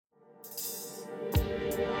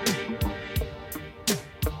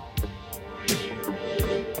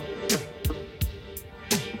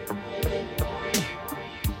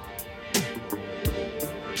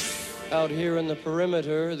Out here in the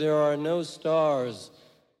perimeter, there are no stars.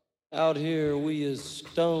 Out here, we is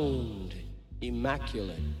stoned,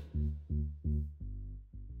 immaculate.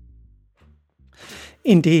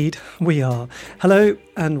 Indeed, we are. Hello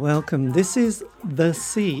and welcome. This is the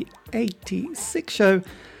C86 show.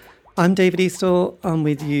 I'm David Eastaugh. I'm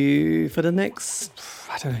with you for the next,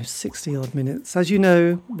 60 odd minutes. As you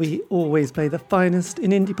know, we always play the finest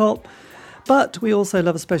in indie pop, but we also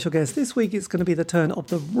love a special guest. This week it's going to be the turn of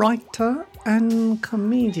the writer and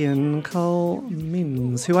comedian Carl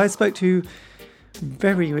Minns, who I spoke to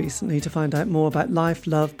very recently to find out more about life,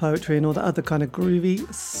 love, poetry and all that other kind of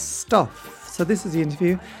groovy stuff. So this is the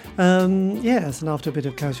interview. Yes, and after a bit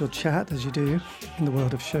of casual chat, as you do in the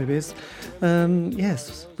world of showbiz,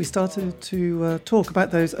 yes, we started to talk about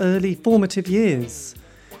those early formative years.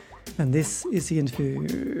 And this is the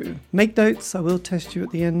interview. Make notes, I will test you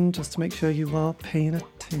at the end just to make sure you are paying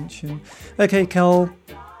attention. Okay, Carl,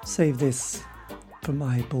 save this for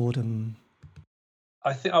my boredom.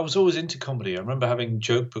 I think I was always into comedy. I remember having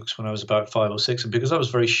joke books when I was about 5 or 6, and because I was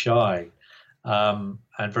very shy, and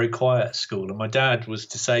very quiet at school, and my dad was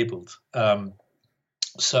disabled,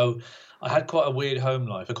 so I had quite a weird home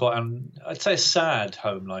life, I'd say a sad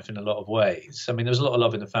home life in a lot of ways. I mean, there was a lot of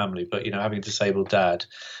love in the family, but having a disabled dad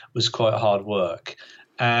was quite hard work.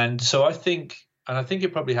 And so I think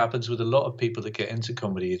it probably happens with a lot of people that get into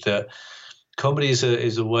comedy, that comedy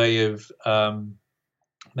is a way of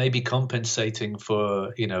maybe compensating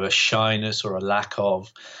for, a shyness or a lack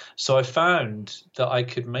of. So I found that I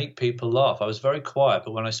could make people laugh. I was very quiet,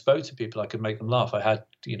 but when I spoke to people, I could make them laugh. I had,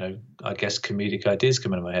 I guess comedic ideas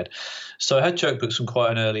come into my head. So I had joke books from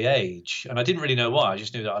quite an early age, and I didn't really know why. I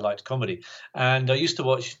just knew that I liked comedy. And I used to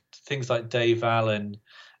watch things like Dave Allen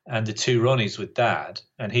and the Two Ronnies with Dad,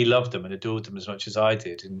 and he loved them and adored them as much as I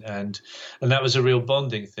did. And that was a real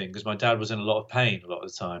bonding thing, because my dad was in a lot of pain a lot of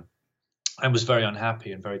the time, and was very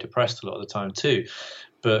unhappy and very depressed a lot of the time too.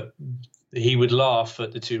 But he would laugh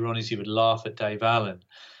at the Two Ronnies, he would laugh at Dave Allen,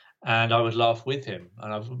 and I would laugh with him.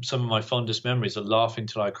 And some of my fondest memories are laughing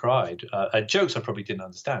till I cried at jokes I probably didn't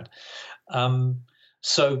understand.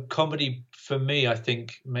 So comedy for me, I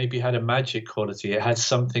think, maybe had a magic quality. It had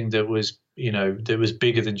something that was, that was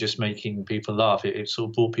bigger than just making people laugh. It sort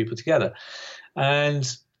of brought people together. And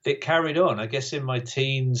it carried on. I guess in my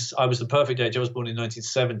teens, I was the perfect age. I was born in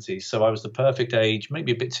 1970, so I was the perfect age,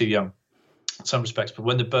 maybe a bit too young in some respects. But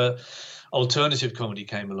when the alternative comedy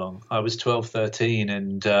came along, I was 12, 13,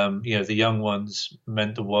 and, the young ones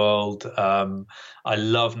meant the world. I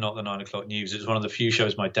love Not the 9 O'Clock News. It was one of the few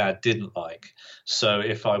shows my dad didn't like. So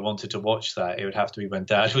if I wanted to watch that, it would have to be when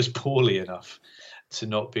Dad was poorly enough to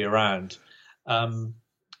not be around. And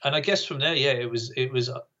I guess from there, it was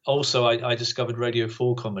also, I discovered Radio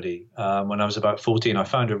 4 comedy when I was about 14. I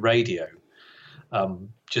found a radio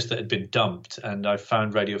just that had been dumped, and I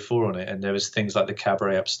found Radio 4 on it. And there was things like The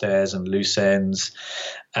Cabaret Upstairs and Loose Ends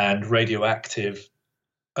and Radioactive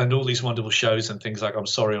and all these wonderful shows and things like I'm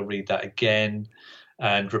Sorry, I'll Read That Again,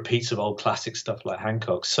 and repeats of old classic stuff like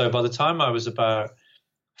Hancock. So by the time I was about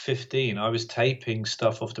 15, I was taping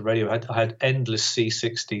stuff off the radio. I had endless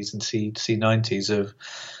C60s and C90s of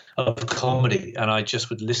comedy, and I just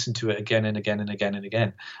would listen to it again and again and again and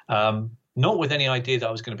again. Not with any idea that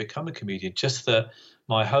I was going to become a comedian, just that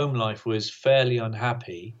my home life was fairly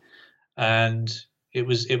unhappy, and it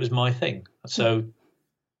was my thing. So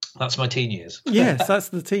that's my teen years. Yes, that's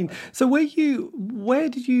the teen. So where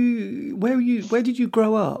did you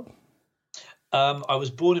grow up? I was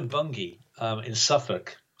born in Bungay, in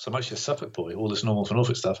Suffolk. So I'm actually a Suffolk boy. All this Normal for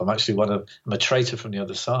Norfolk stuff. I'm a traitor from the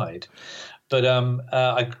other side. But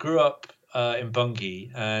I grew up in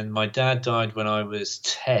Bungay, and my dad died when I was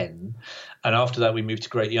 10. And after that, we moved to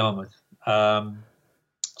Great Yarmouth.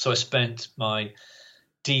 So I spent my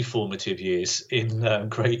deformative years in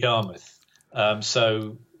Great Yarmouth. And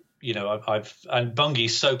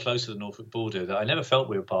Bungay's so close to the Norfolk border that I never felt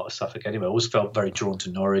we were part of Suffolk anyway. I always felt very drawn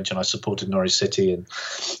to Norwich, and I supported Norwich City, and,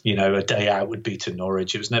 a day out would be to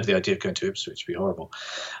Norwich. It was never the idea of going to Ipswich. It'd be horrible.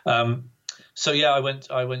 I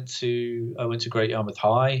went to Great Yarmouth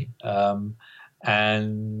High,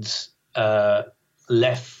 and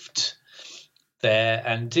left there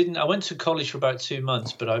and I went to college for about 2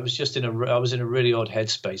 months, but I was just I was in a really odd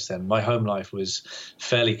headspace then. My home life was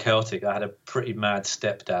fairly chaotic. I had a pretty mad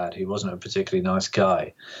stepdad who wasn't a particularly nice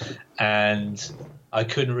guy, and I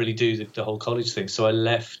couldn't really do the whole college thing. So I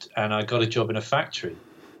left and I got a job in a factory.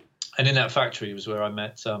 And in that factory was where I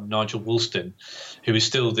met Nigel Woolston, who is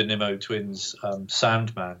still the Nimmo Twins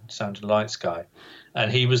sound and lights guy.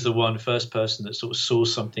 And he was the first person that sort of saw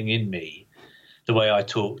something in me the way I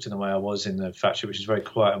talked and the way I was in the factory, which is very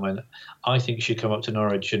quiet. I went, I think you should come up to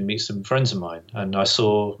Norwich and meet some friends of mine. And I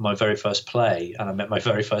saw my very first play, and I met my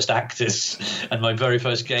very first actors, and my very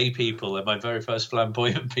first gay people, and my very first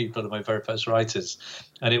flamboyant people, and my very first writers.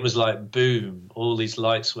 And it was like, boom, all these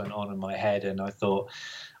lights went on in my head. And I thought,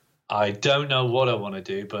 I don't know what I want to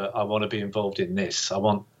do, but I want to be involved in this. I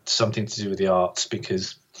want something to do with the arts,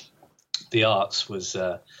 because the arts was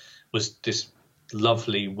this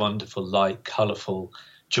lovely, wonderful, light, colourful,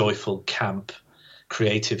 joyful, camp,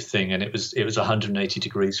 creative thing, and it was 180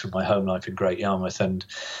 degrees from my home life in Great Yarmouth. And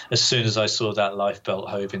as soon as I saw that lifebelt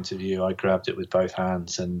hove into view, I grabbed it with both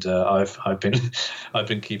hands, and I've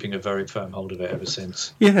been keeping a very firm hold of it ever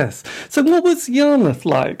since. Yes. So what was Yarmouth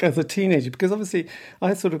like as a teenager? Because obviously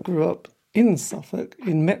I sort of grew up in Suffolk,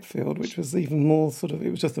 in Metfield, which was even more sort of, it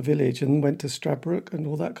was just a village, and went to Stradbroke and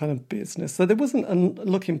all that kind of business. So there wasn't,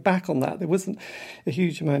 looking back on that, there wasn't a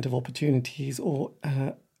huge amount of opportunities or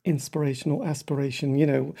inspiration or aspiration.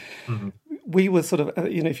 Mm-hmm. We were sort of,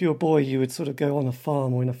 if you're a boy, you would sort of go on a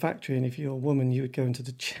farm or in a factory, and if you're a woman, you would go into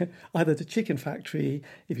either the chicken factory,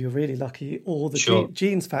 if you're really lucky, or the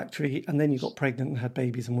jeans factory, and then you got pregnant and had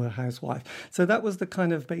babies and were a housewife. So that was the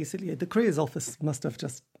kind of, basically, the careers office must have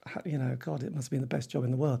just, God, it must have been the best job in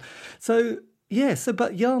the world. So, yeah,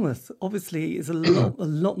 but Yarmouth obviously is a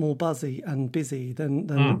lot more buzzy and busy than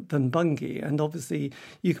Bungay, and obviously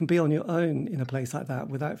you can be on your own in a place like that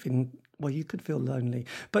without feeling, well, you could feel lonely.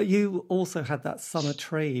 But you also had that summer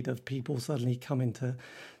trade of people suddenly coming to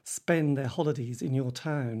spend their holidays in your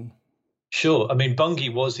town. Sure. I mean, Bungay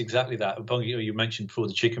was exactly that. Bungay, you mentioned before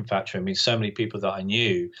the chicken factory. I mean, so many people that I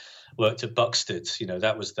knew worked at Buxted's.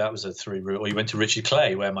 That was a through route. Or you went to Richard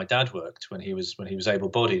Clay, where my dad worked when he was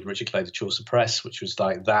able-bodied. Richard Clay, the Chaucer Press, which was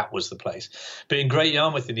like, that was the place. But in Great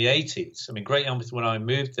Yarmouth in the 80s, I mean, Great Yarmouth, when I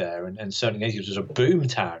moved there, and certainly in the 80s, was a boom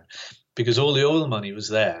town, because all the oil money was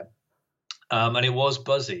there, and it was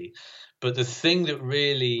buzzy. But the thing that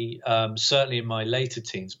really, certainly in my later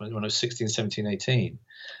teens, when I was 16, 17, 18,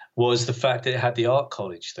 was the fact that it had the art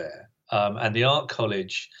college there. And the art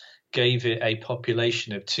college gave it a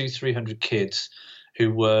population of 200-300 kids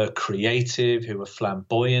who were creative, who were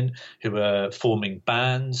flamboyant, who were forming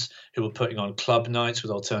bands, who were putting on club nights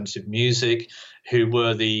with alternative music, who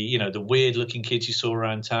were the weird looking kids you saw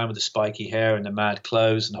around town with the spiky hair and the mad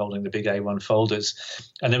clothes and holding the big A1 folders.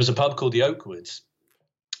 And there was a pub called the Oakwoods,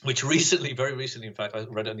 which very recently, in fact, I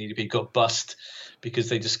read on the EDP, got bust because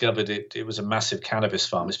they discovered it was a massive cannabis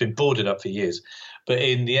farm. It's been boarded up for years. But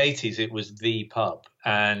in the 80s, it was the pub,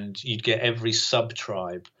 and you'd get every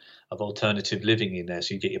sub-tribe of alternative living in there.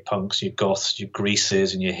 So you get your punks, your goths, your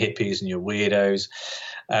greasers, and your hippies, and your weirdos.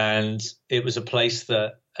 And it was a place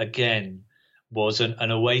that, again, was an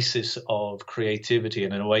oasis of creativity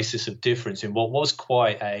and an oasis of difference in what was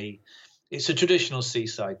it's a traditional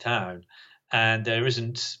seaside town. And there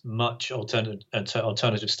isn't much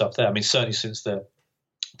alternative stuff there. I mean, certainly since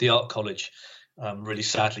the art college really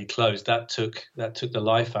sadly closed, that took the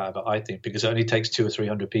life out of it, I think, because it only takes 200 or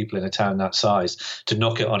 300 people in a town that size to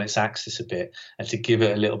knock it on its axis a bit and to give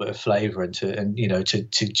it a little bit of flavour and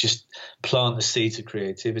to just plant the seeds of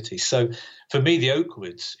creativity. So for me, the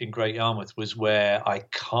Oakwoods in Great Yarmouth was where I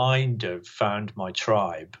kind of found my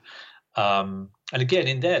tribe. And again,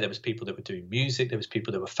 in there was people that were doing music, there was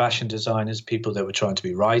people that were fashion designers, people that were trying to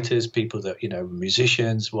be writers, people that,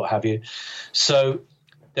 musicians, what have you. So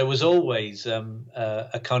there was always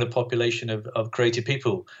a kind of population of creative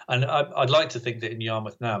people. And I'd like to think that in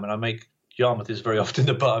Yarmouth now, Yarmouth is very often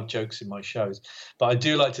the butt of jokes in my shows, but I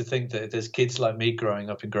do like to think that if there's kids like me growing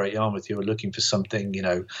up in Great Yarmouth who are looking for something,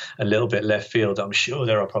 a little bit left field, I'm sure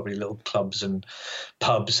there are probably little clubs and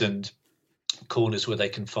pubs and corners where they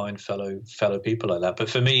can find fellow people like that. But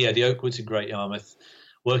for me, the Oakwoods in Great Yarmouth,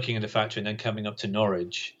 working in the factory and then coming up to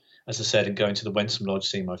Norwich, as I said, and going to the Wensum Lodge,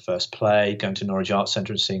 seeing my first play, going to Norwich Arts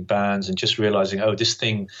Centre and seeing bands, and just realising, this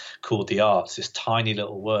thing called the arts, this tiny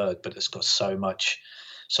little word, but it's got so much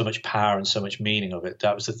power and so much meaning of it.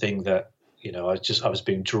 That was the thing that, I was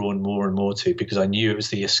being drawn more and more to, because I knew it was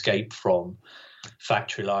the escape from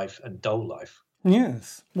factory life and dull life.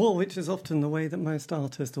 Yes. Well, which is often the way that most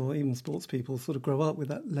artists or even sports people sort of grow up, with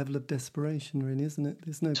that level of desperation, really, isn't it?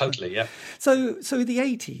 There's no totally, yeah. So the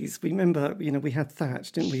 80s, remember, we had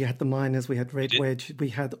Thatch, didn't we? We had the Miners, we had Red Wedge, we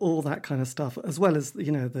had all that kind of stuff, as well as,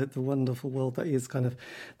 the wonderful world that is kind of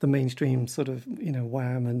the mainstream sort of,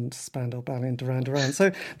 Wham and Spandau Ballet and Duran Duran.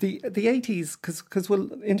 So the 80s, because we're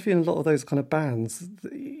interviewing a lot of those kind of bands,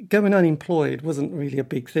 going unemployed wasn't really a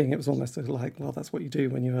big thing. It was almost like, well, that's what you do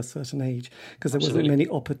when you're a certain age, because because there wasn't many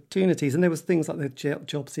opportunities. And there was things like the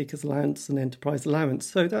Job Seekers Allowance and Enterprise Allowance.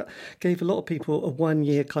 So that gave a lot of people a 1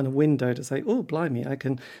 year kind of window to say, oh, blimey, I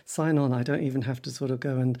can sign on. I don't even have to sort of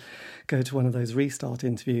go to one of those restart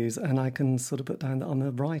interviews, and I can sort of put down that I'm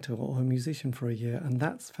a writer or a musician for a year. And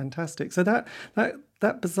that's fantastic. So that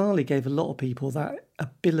bizarrely gave a lot of people that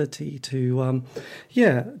ability to,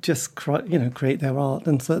 just create their art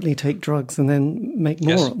and certainly take drugs and then make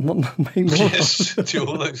more. Make more. Yes, do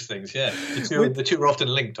all those things. Yeah, the two are often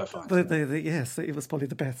linked, I find. Yes, it was probably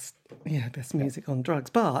the best music on drugs.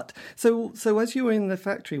 But so as you were in the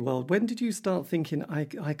factory world, when did you start thinking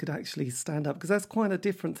I could actually stand up? Because that's quite a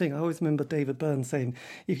different thing. I always remember David Byrne saying,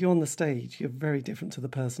 if you're on the stage, you're very different to the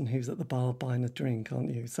person who's at the bar buying a drink, aren't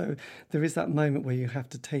you? So there is that moment where you have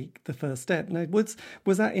to take the first step. Now,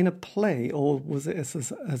 was that in a play or was it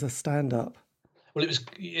as a stand-up? Well,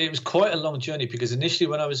 it was quite a long journey, because initially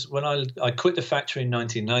when I quit the factory in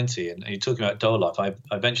 1990, and you're talking about Dole Life, I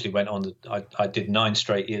eventually went on I did 9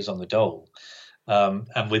 straight years on the Dole,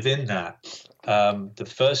 and within that, the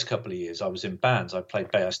first couple of years I was in bands. I played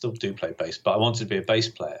bass. I still do play bass, but I wanted to be a bass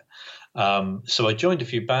player. So I joined a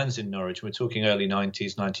few bands in Norwich. We're talking early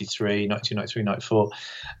 90s, 93, 92, 93, 94.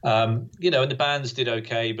 And the bands did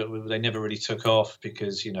okay, but they never really took off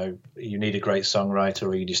because, you need a great songwriter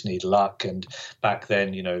or you just need luck. And back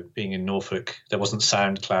then, being in Norfolk, there wasn't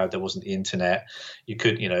SoundCloud, there wasn't the internet. You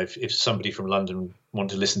could, if somebody from London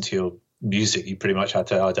wanted to listen to your music, you pretty much had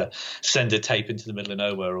to either send a tape into the middle of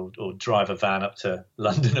nowhere or drive a van up to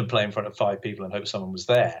London and play in front of 5 people and hope someone was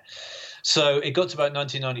there. So it got to about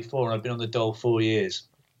 1994, and I've been on the Dole 4 years.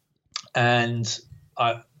 And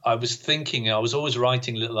I was thinking, I was always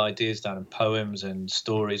writing little ideas down in poems and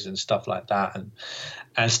stories and stuff like that,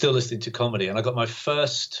 and still listening to comedy. And I got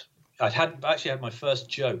I had my first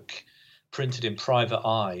joke printed in Private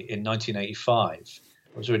Eye in 1985.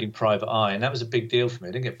 I was reading Private Eye, and that was a big deal for me.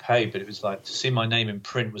 I didn't get paid, but it was like, to see my name in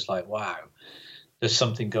print was like, wow, there's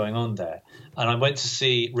something going on there. And I went to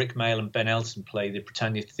see Rick Mayall and Ben Elton play the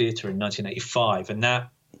Britannia Theatre in 1985, and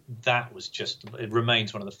that was just, it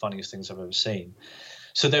remains one of the funniest things I've ever seen.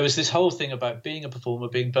 So there was this whole thing about being a performer,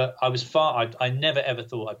 but I never ever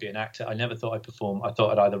thought I'd be an actor. I never thought I'd perform. I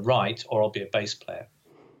thought I'd either write or I'll be a bass player.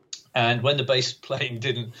 And when the bass playing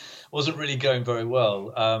wasn't really going very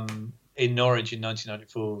well, in Norwich in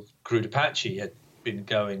 1994, Crude Apache had been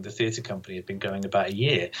going, the theatre company had been going about a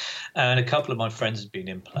year, and a couple of my friends had been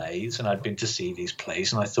in plays, and I'd been to see these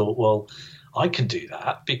plays, and I thought, well, I can do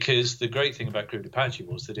that, because the great thing about Crude Apache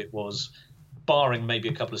was that it was, barring maybe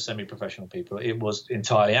a couple of semi-professional people, it was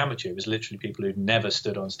entirely amateur. It was literally people who'd never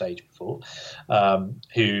stood on stage before,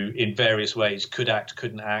 who in various ways could act,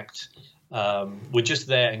 couldn't act, were just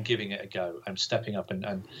there and giving it a go and stepping up.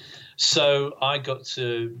 And so I got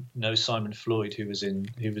to know Simon Floyd, who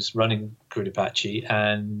was running Crude Apache,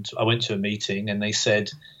 and I went to a meeting and they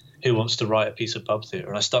said, who wants to write a piece of pub theatre?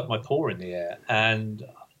 And I stuck my paw in the air. And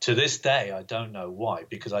to this day, I don't know why,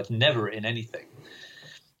 because I'd never written anything.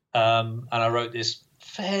 And I wrote this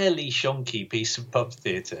fairly shonky piece of pub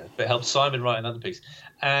theatre that helped Simon write another piece.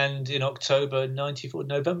 And in November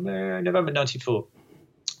 94,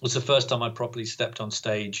 was the first time I properly stepped on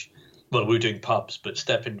stage. Well, we were doing pubs, but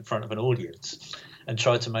step in front of an audience and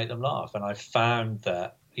tried to make them laugh. And I found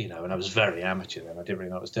that, and I was very amateur then, I didn't really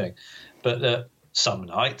know what I was doing, but some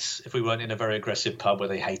nights, if we weren't in a very aggressive pub where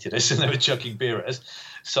they hated us and they were chucking beer at us,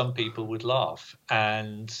 some people would laugh.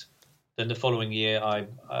 And then the following year,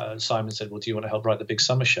 Simon said, well, do you want to help write the big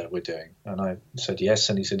summer show we're doing? And I said yes.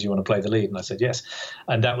 And he said, do you want to play the lead? And I said yes.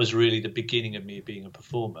 And that was really the beginning of me being a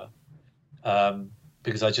performer.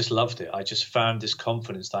 Because I just loved it. I just found this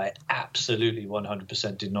confidence that I absolutely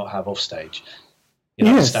 100% did not have off stage.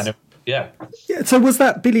 Yes. Yeah. So was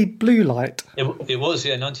that Billy Blue Light? It was,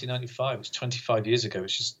 1995. It was 25 years ago.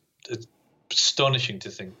 It's just astonishing to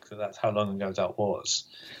think that's how long ago that was.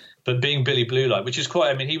 But being Billy Blue Light, which is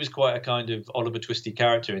he was quite a kind of Oliver Twisty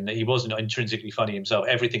character in that he wasn't intrinsically funny himself.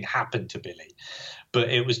 Everything happened to Billy. But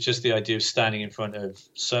it was just the idea of standing in front of,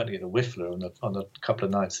 certainly the Whiffler on the couple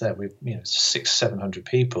of nights there with 600-700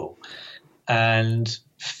 people, and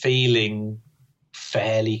feeling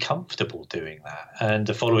fairly comfortable doing that. And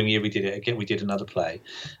the following year we did it again. We did another play,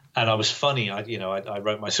 and I was funny. I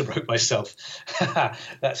wrote myself.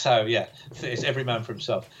 That's how. Yeah, it's every man for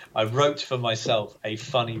himself. I wrote for myself a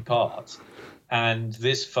funny part, and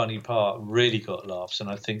this funny part really got laughs. And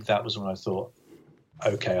I think that was when I thought,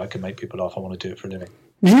 okay, I can make people laugh. I want to do it for a living.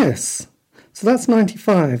 Yes. So that's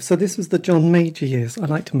 95. So this was the John Major years. I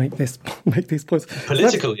like to make these points.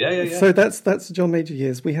 Political, yeah. So that's the John Major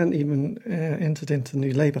years. We hadn't even entered into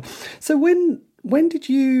New Labour. So when did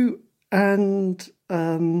you and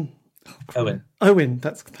Owen.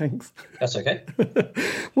 Thanks. That's okay.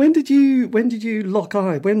 When did you lock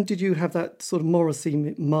eye? When did you have that sort of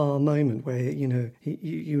Morrissey Ma moment where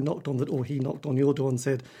you knocked on he knocked on your door and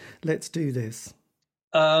said, "Let's do this"?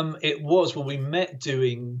 It was when we met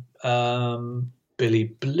doing Billy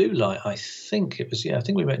Blue Light. I think it was. Yeah, I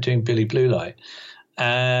think we met doing Billy Blue Light,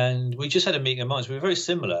 and we just had a meeting of minds. We were very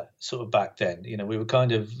similar, sort of back then. We were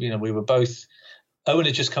kind of, we were both. Owen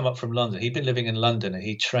had just come up from London. He'd been living in London and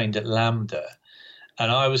he trained at LAMDA.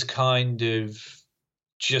 And I was kind of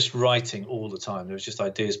just writing all the time. There was just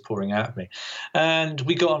ideas pouring out of me. And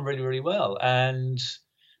we got on really, really well. And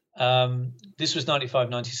this was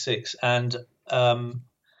 95, 96. And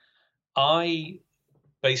I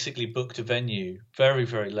basically booked a venue very,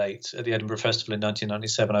 very late at the Edinburgh Festival in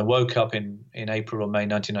 1997. I woke up in April or May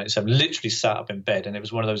 1997, literally sat up in bed. And it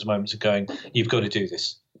was one of those moments of going, you've got to do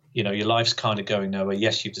this. Your life's kind of going nowhere.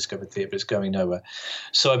 Yes, you've discovered theatre, but it's going nowhere.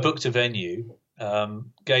 So I booked a venue,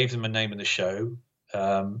 gave them a name of the show,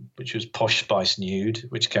 which was Posh Spice Nude,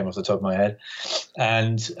 which came off the top of my head.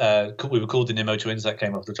 And we were called the Nimmo Twins. That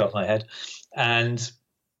came off the top of my head. And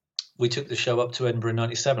we took the show up to Edinburgh in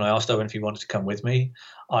 97. I asked Owen if he wanted to come with me.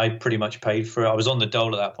 I pretty much paid for it. I was on the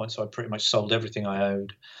dole at that point, so I pretty much sold everything I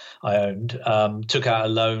owned. Took out a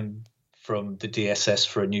loan from the DSS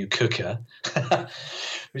for a new cooker,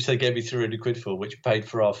 which they gave me £300 for, which paid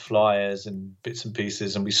for our flyers and bits and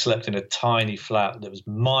pieces. And we slept in a tiny flat that was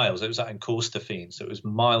miles. It was out in Corstorphine, so it was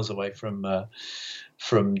miles away from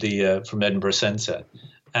Edinburgh Centre.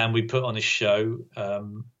 And we put on a show,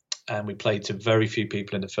 and we played to very few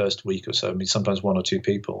people in the first week or so. I mean, sometimes one or two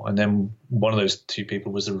people. And then one of those two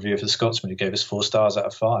people was the reviewer for the Scotsman, who gave us 4 stars out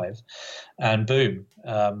of 5. And boom,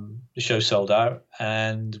 the show sold out.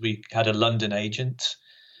 And we had a London agent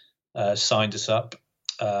signed us up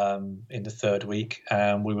in the third week.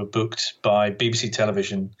 And we were booked by BBC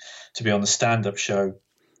Television to be on the stand-up show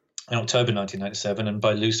in October 1997, and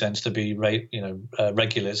by loose ends to be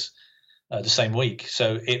regulars the same week.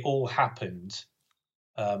 So it all happened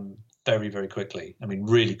very, very quickly. I mean,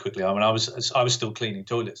 really quickly. I mean, I was still cleaning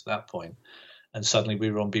toilets at that point, and suddenly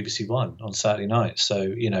we were on BBC One on Saturday night.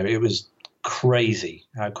 So it was crazy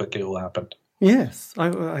how quickly it all happened. Yes,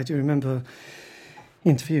 I do remember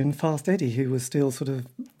interviewing Fast Eddie, who was still sort of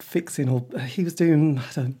fixing, or he was doing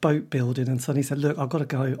boat building, and suddenly said, "Look, I've got to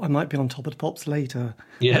go. I might be on Top of the Pops later."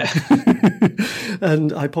 Yeah.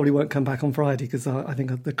 And I probably won't come back on Friday because I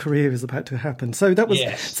think the career is about to happen. So that was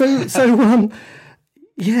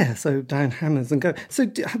so down hammers and go. So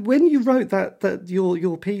when you wrote that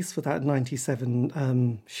your piece for that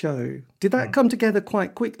 97 show, did that come together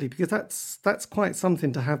quite quickly? Because that's quite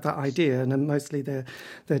something to have that idea, and then mostly they're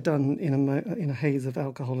done in a haze of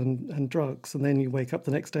alcohol and drugs, and then you wake up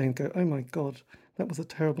the next day and go, oh my God, that was a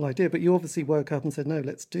terrible idea. But you obviously woke up and said, no,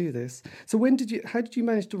 let's do this. So how did you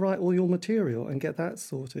manage to write all your material and get that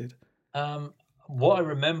sorted? What I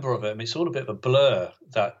remember of it, I mean, it's all a bit of a blur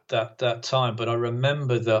that time, but I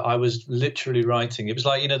remember that I was literally writing. It was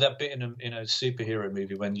like, that bit in a superhero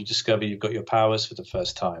movie when you discover you've got your powers for the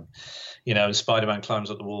first time, and Spider-Man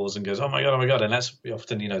climbs up the walls and goes, oh my God. And that's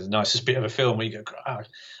often, the nicest bit of a film where you go,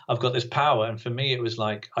 I've got this power. And for me, it was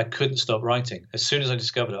like, I couldn't stop writing. As soon as I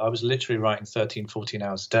discovered it, I was literally writing 13, 14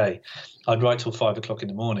 hours a day. I'd write till 5 o'clock in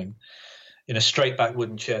the morning in a straight back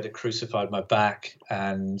wooden chair that crucified my back,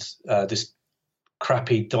 and this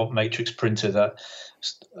crappy dot matrix printer that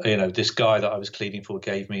this guy that I was cleaning for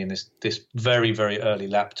gave me, and this very, very early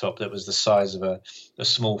laptop that was the size of a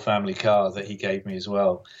small family car that he gave me as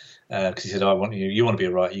well, because he said, you want to be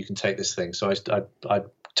a writer, you can take this thing. So I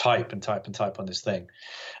type and type and type on this thing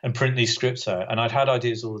and print these scripts out, and I'd had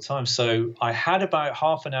ideas all the time. So I had about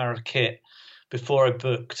half an hour of kit before I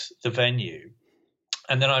booked the venue.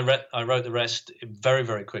 And then I wrote the rest very,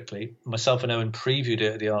 very quickly. Myself and Owen previewed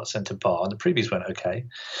it at the Arts Centre bar, and the previews went okay.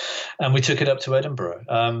 And we took it up to Edinburgh.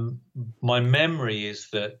 My memory is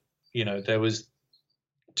that, there was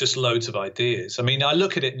just loads of ideas. I mean, I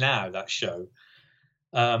look at it now, that show.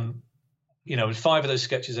 5 of those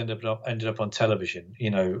sketches ended up on television.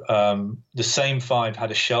 The same 5 had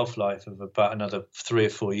a shelf life of about another 3 or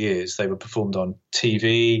 4 years. They were performed on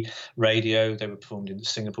TV, radio. They were performed in the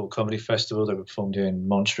Singapore Comedy Festival. They were performed in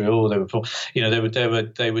Montreal. They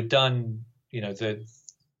were done.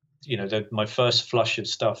 My first flush of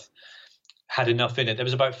stuff had enough in it. There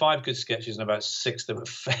was about 5 good sketches and about 6 that were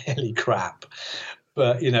fairly crap.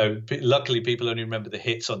 But luckily, people only remember the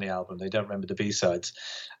hits on the album. They don't remember the B-sides.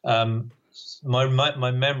 My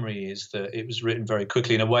memory is that it was written very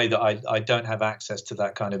quickly in a way that I don't have access to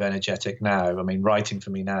that kind of energetic now. I mean, writing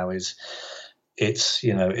for me now is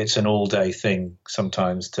it's an all day thing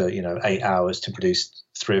sometimes to 8 hours to produce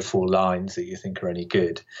 3 or 4 lines that you think are any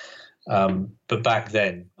good. But back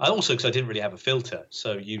then, because I didn't really have a filter,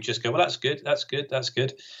 so you just go, well, that's good, that's good, that's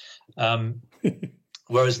good.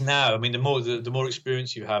 Whereas now, I mean, the more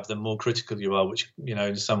experience you have, the more critical you are, which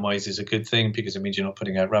in some ways is a good thing, because it means you're not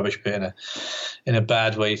putting out rubbish. But in a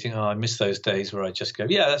bad way, you think, I miss those days where I just go,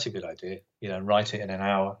 yeah, that's a good idea, and write it in an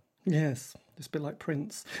hour. Yes, it's a bit like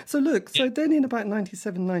Prince. So look, so then in about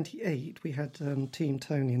 97, 98, we had Team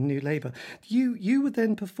Tony and New Labour. You were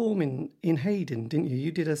then performing in Hayden, didn't you?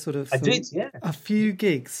 You did a sort of a few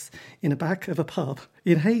gigs in the back of a pub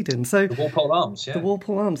in Hayden. So the Walpole Arms, yeah. The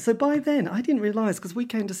Walpole Arms. So by then, I didn't realise, because we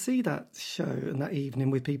came to see that show and that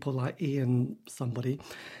evening with people like Ian somebody.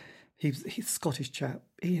 He's a Scottish chap,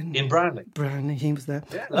 Ian Bradley. He was there.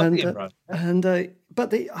 Yeah, Ian Bradley.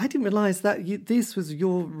 But I didn't realise that this was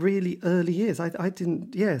your really early years. I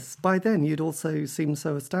didn't. Yes, by then you'd also seemed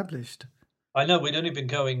so established. I know, we'd only been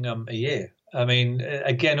going a year. I mean,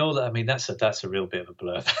 again, all that. I mean, that's a real bit of a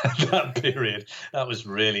blur. That period, that was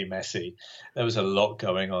really messy. There was a lot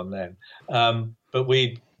going on then. But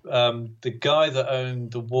the guy that owned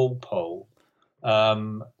the Walpole.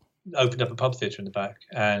 Opened up a pub theatre in the back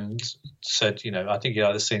and said, I think he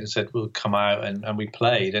had a scene and said, we'll come out, and we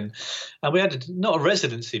played. And we had not a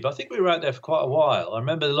residency, but I think we were out there for quite a while. I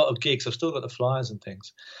remember a lot of gigs. I've still got the flyers and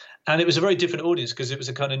things. And it was a very different audience, because it was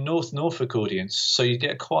a kind of North Norfolk audience. So you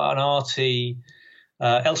get quite an arty.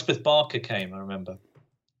 Elspeth Barker came, I remember.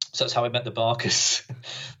 So that's how I met the Barkers.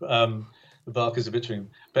 The Barkers are between,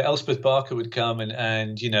 but Elspeth Barker would come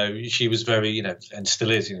and she was very, and still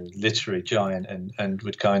is, literary giant, and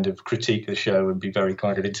would kind of critique the show and be very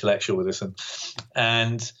kind of intellectual with us,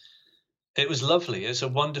 and it was lovely. It's a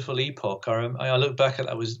wonderful epoch. I look back at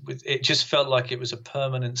that, it just felt like it was a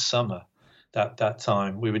permanent summer. That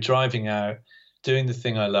time we were driving out, doing the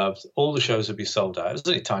thing I loved. All the shows would be sold out. It was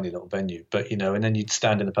only a tiny little venue, but and then you'd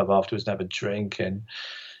stand in the pub afterwards and have a drink, and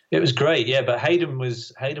it was great, yeah. But Hayden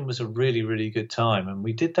was a really, really good time, and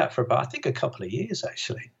we did that for about, I think, a couple of years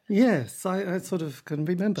actually. Yes, I sort of can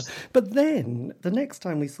remember. But then the next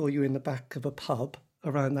time we saw you in the back of a pub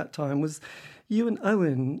around that time was you and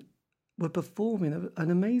Owen were performing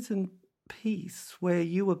an amazing piece where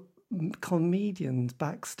you were comedians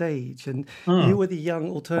backstage, and you were the young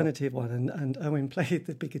alternative one, and Owen played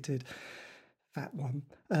the bigoted fat one,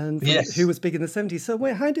 and who was big in the 70s. So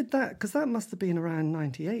how did that, because that must have been around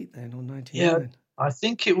 98 then, or 99? Yeah, I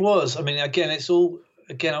think it was. I mean, again,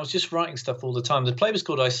 I was just writing stuff all the time. The play was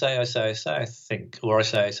called I Say, I think, or I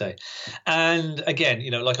Say. And again,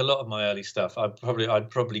 like a lot of my early stuff, I'd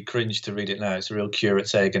probably cringe to read it now. It's a real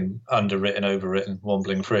curate's egg, and underwritten, overwritten,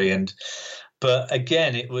 wambling free. But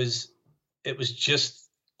again, it was just,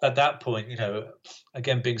 at that point,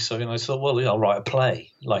 again, being so, I thought, well, I'll write a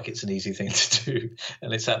play, like it's an easy thing to do,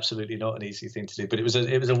 and it's absolutely not an easy thing to do. But it was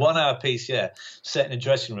a 1 hour piece, set in a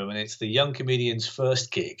dressing room, and it's the young comedian's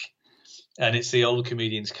first gig, and it's the old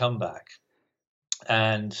comedian's comeback.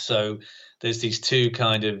 And so there's these two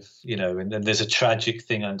kind of, and then there's a tragic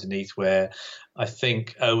thing underneath where I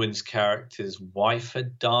think Owen's character's wife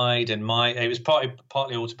had died, and it was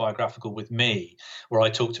partly autobiographical with me, where I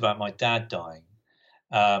talked about my dad dying.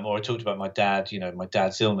 Or I talked about my dad, my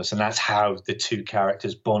dad's illness, and that's how the two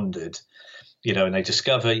characters bonded, and they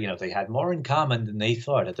discover, they had more in common than they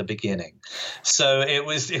thought at the beginning. So it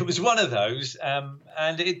was one of those,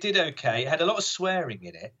 and it did okay. It had a lot of swearing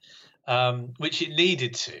in it, which it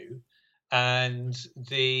needed to, and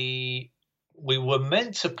we were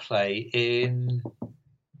meant to play in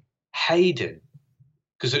Hayden,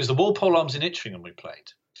 because it was the Walpole Arms in Itteringham we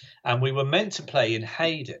played, and we were meant to play in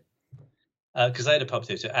Hayden. Because they had a pub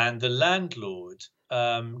theatre, and the landlord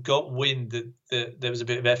got wind that there was a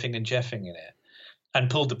bit of effing and jeffing in it, and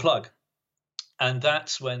pulled the plug. And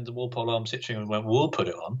that's when the Walpole Arms Itteringham went, we'll put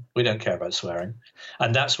it on. We don't care about swearing.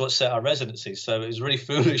 And that's what set our residency. So it was really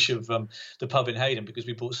foolish of the pub in Hayden, because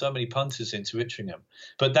we brought so many punters into Itteringham.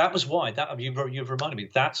 But that was why, you've reminded me,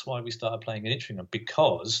 that's why we started playing in Itteringham,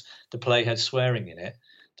 because the play had swearing in it.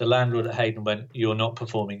 The landlord at Hayden went, you're not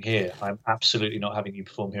performing here. I'm absolutely not having you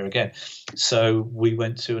perform here again. So we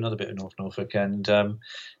went to another bit of North Norfolk and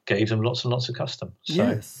gave them lots and lots of custom. So.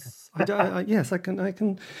 Yes, I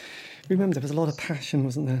can remember there was a lot of passion,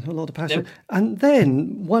 wasn't there? A lot of passion. Yep. And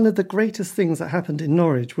then one of the greatest things that happened in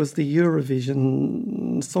Norwich was the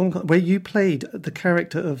Eurovision song, where you played the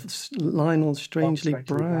character of Lionel Strangely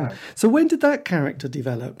Brown. So when did that character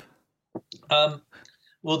develop?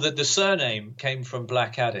 Well, the surname came from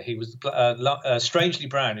Blackadder. He was Strangely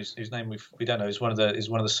Brown, whose name we don't know, is one of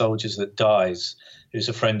the soldiers that dies, who's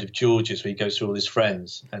a friend of George's. Where he goes through all his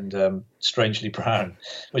friends, and Strangely Brown,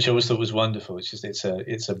 which I always thought was wonderful.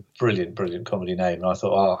 It's a brilliant comedy name, and I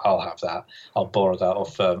thought, oh, I'll have that. I'll borrow that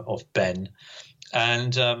off Ben,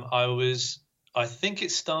 and I think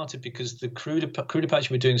it started because the Crude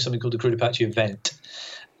Apache were doing something called the Crude Apache event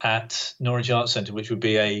at Norwich Arts Centre, which would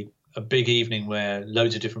be a big evening where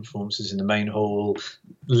loads of different performances in the main hall,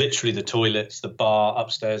 literally the toilets, the bar,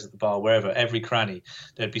 upstairs at the bar, wherever, every cranny,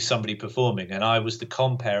 there'd be somebody performing. And I was the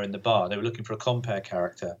compere in the bar. They were looking for a compere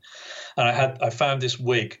character. And I found this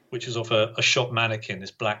wig, which was off a shop mannequin,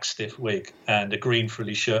 this black stiff wig, and a green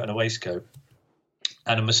frilly shirt and a waistcoat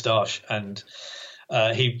and a moustache. And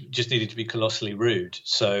he just needed to be colossally rude.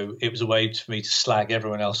 So it was a way for me to slag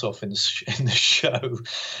everyone else off in the show,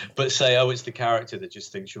 but say, oh, it's the character that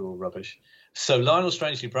just thinks you're all rubbish. So Lionel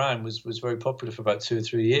Strangely Brown was very popular for about 2 or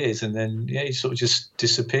 3 years, and then he sort of just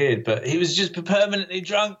disappeared. But he was just permanently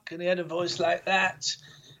drunk, and he had a voice like that,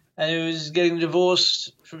 and he was getting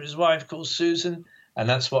divorced from his wife called Susan, and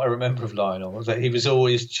that's what I remember of Lionel, that he was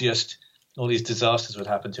always just... all these disasters would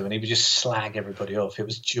happen to him, and he would just slag everybody off. It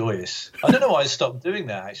was joyous. I don't know why I stopped doing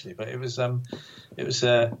that actually, but it was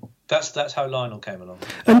that's how Lionel came along.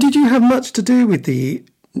 And did you have much to do with the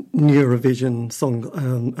Eurovision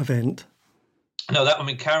song event? No,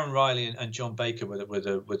 Karen Riley and John Baker were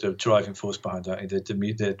the driving force behind that.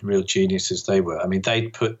 The real geniuses they were. I mean,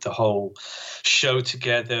 they'd put the whole show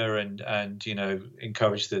together and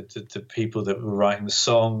encouraged the people that were writing the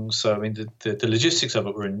songs. So I mean, the logistics of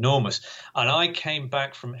it were enormous. And I came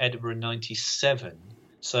back from Edinburgh in '97,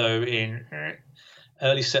 so in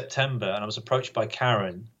early September, and I was approached by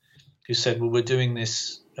Karen, who said, "Well, we're doing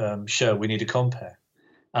this show. We need a compere,"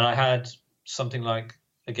 and I had something like,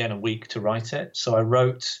 again, a week to write it. So I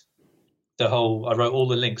wrote all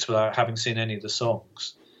the links without having seen any of the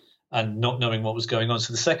songs and not knowing what was going on.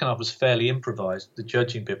 So the second half was fairly improvised, the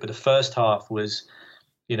judging bit, but the first half was,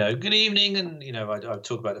 good evening. And, I'd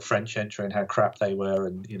talk about the French entry and how crap they were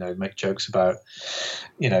and, make jokes about,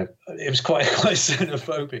 it was quite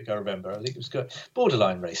xenophobic, I remember. I think it was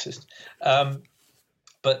borderline racist.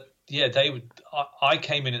 But yeah, I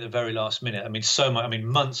came in at the very last minute. I mean, so much. I mean,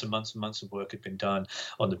 months and months and months of work had been done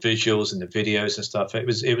on the visuals and the videos and stuff. It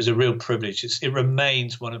was a real privilege. It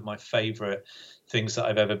remains one of my favourite things that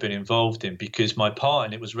I've ever been involved in, because my part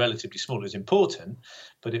in it was relatively small. It was important,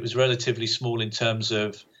 but it was relatively small in terms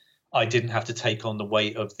of I didn't have to take on the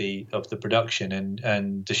weight of the production,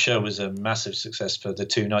 and the show was a massive success for the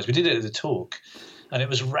 2 nights. We did it at the Talk, and it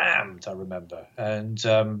was rammed, I remember, and.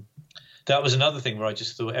 That was another thing where I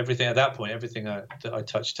just thought everything at that point, everything that I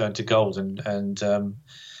touched turned to gold, and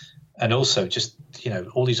also just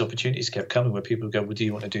all these opportunities kept coming where people would go, well, do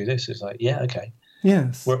you want to do this? It's like, yeah, okay,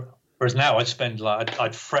 yes. Whereas now I'd spend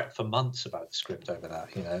I'd fret for months about the script over that,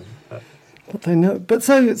 But. But they know. But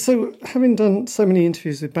so having done so many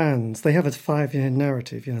interviews with bands, they have a 5-year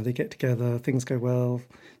narrative. They get together, things go well.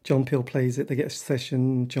 John Peel plays it. They get a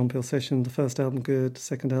session. John Peel session. The first album good.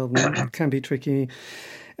 Second album can be tricky.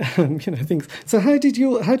 Things. So how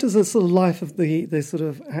does the sort of life of the sort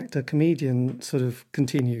of actor comedian sort of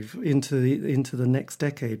continue into the next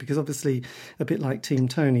decade? Because obviously, a bit like Team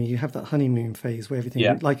Tony, you have that honeymoon phase where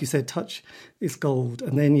everything, like you said, touch is gold,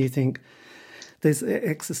 and then you think there's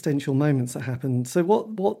existential moments that happen. So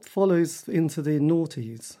what follows into the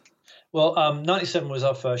noughties? Well, 97 was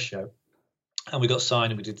our first show. And we got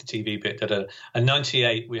signed and we did the TV bit. And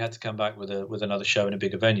 98, we had to come back with another show in a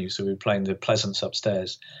bigger venue. So we were playing the Pleasance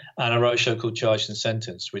upstairs. And I wrote a show called Charged and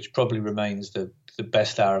Sentenced, which probably remains the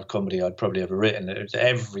best hour of comedy I'd probably ever written.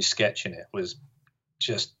 Every sketch in it was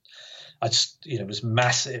it was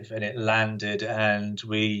massive, and it landed. And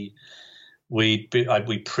we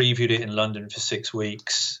previewed it in London for 6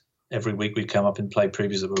 weeks. Every week we'd come up and play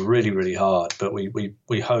previews that were really, really hard. But we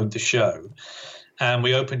honed the show. And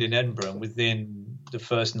we opened in Edinburgh, and within the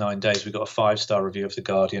first 9 days, we got a 5-star review of The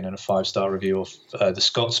Guardian and a 5-star review of The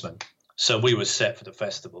Scotsman. So we were set for the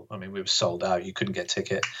festival. I mean, we were sold out. You couldn't get a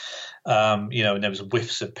ticket. And there was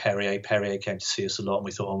whiffs of Perrier. Perrier came to see us a lot, and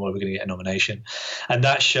we thought, well, we're going to get a nomination. And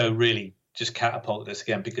that show really just catapulted us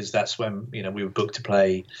again, because that's when, we were booked to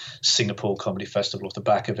play Singapore Comedy Festival off the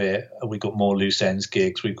back of it. We got more loose ends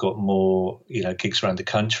gigs. We've got more, gigs around the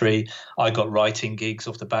country. I got writing gigs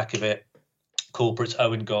off the back of it. Corporates.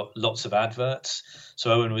 Owen got lots of adverts.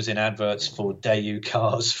 So Owen was in adverts for Daewoo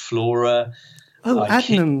Cars, Flora, Oh,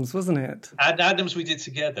 Adnams, wasn't it? Adnams we did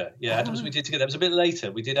together. Yeah, Adnams we did together. It was a bit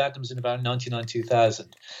later. We did Adnams in about 99,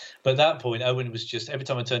 2000. But at that point, Owen was just, every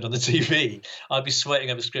time I turned on the TV, I'd be sweating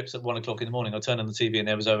over scripts at 1 o'clock in the morning. I'd turn on the TV and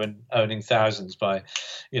there was Owen owning thousands by,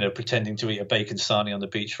 pretending to eat a bacon sarnie on the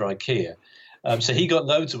beach for IKEA. So he got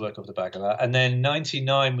loads of work off the back of that. And then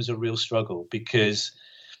 99 was a real struggle because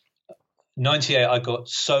 98, I got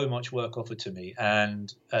so much work offered to me,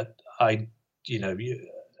 and I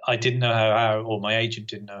didn't know how, or my agent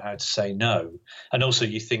didn't know how to say no. And also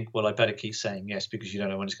you think, well, I better keep saying yes because you don't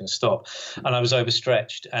know when it's going to stop. And I was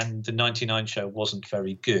overstretched, and the 99 show wasn't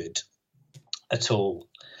very good at all.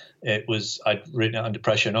 I'd written it under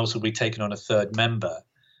pressure, and also we'd taken on a third member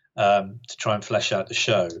to try and flesh out the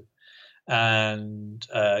show. And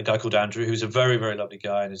a guy called Andrew, who's a very, very lovely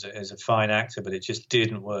guy and is a fine actor, but it just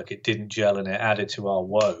didn't work. It didn't gel, and it added to our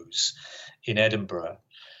woes in Edinburgh.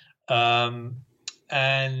 And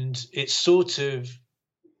it sort of,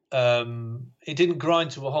 it didn't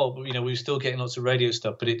grind to a halt, but, we were still getting lots of radio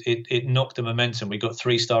stuff, but it knocked the momentum. We got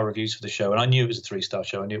 3-star reviews for the show, and I knew it was a 3-star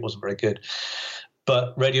show. I knew it wasn't very good.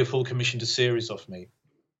 But Radio 4 commissioned a series off me,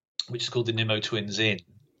 which is called The Nimmo Twins Inn.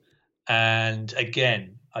 And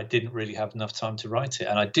again, I didn't really have enough time to write it,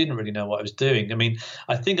 and I didn't really know what I was doing. I mean,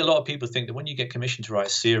 I think a lot of people think that when you get commissioned to write a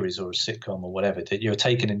series or a sitcom or whatever, that you're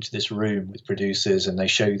taken into this room with producers and they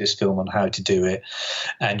show you this film on how to do it,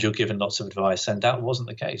 and you're given lots of advice. And that wasn't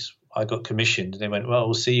the case. I got commissioned, and they went, well,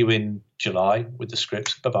 we'll see you in July with the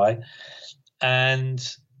script. Bye-bye. And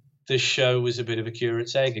the show was a bit of a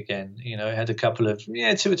curate's egg again. It had a couple of,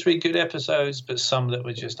 2 or 3 good episodes, but some that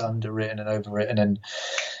were just underwritten and overwritten.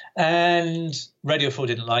 And Radio 4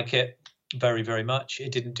 didn't like it very, very much.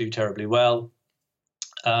 It didn't do terribly well.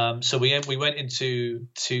 So we went into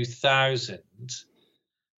 2000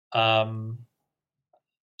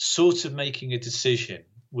 sort of making a decision,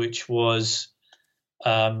 which was,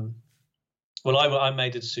 I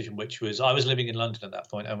made a decision, which was, I was living in London at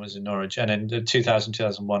that point and was in Norwich. And in 2000,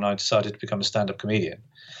 2001, I decided to become a stand-up comedian.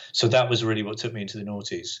 So that was really what took me into the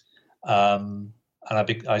noughties.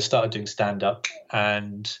 And I started doing stand-up,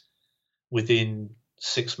 and within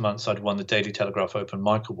 6 months, I'd won the Daily Telegraph Open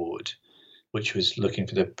Mic Award, which was looking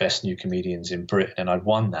for the best new comedians in Britain, and I'd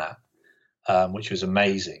won that, which was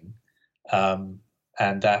amazing. And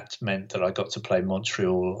that meant that I got to play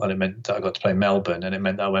Montreal, and it meant that I got to play Melbourne, and it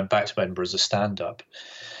meant that I went back to Edinburgh as a stand-up.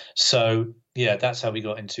 So yeah, that's how we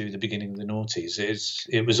got into the beginning of the noughties.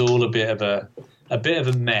 It was all a bit of a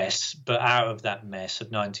mess, but out of that mess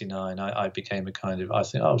of 99, I became a kind of, I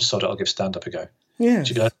think, oh, sod it, I'll give stand-up a go. Yeah.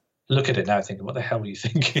 You go, look at it now thinking, what the hell were you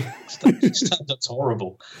thinking? Stand-up's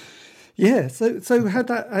horrible. Yeah. So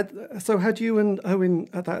had you and Owen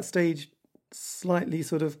at that stage slightly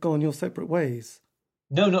sort of gone your separate ways?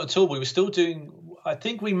 No, not at all. We were still doing, I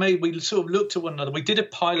think we sort of looked at one another. We did a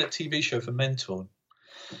pilot TV show for Mentor.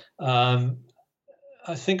 I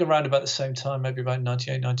think around about the same time, maybe about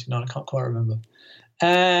 98, 99, I can't quite remember.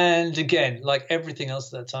 And again, like everything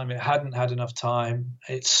else at that time, it hadn't had enough time.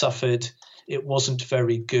 It suffered. It wasn't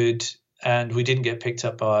very good. And we didn't get picked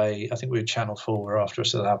up by, I think we were Channel 4 were after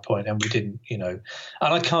us at that point, and we didn't, and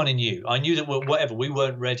I kind of knew. I knew that whatever, we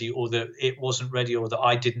weren't ready, or that it wasn't ready, or that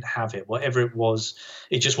I didn't have it. Whatever it was,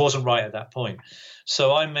 it just wasn't right at that point.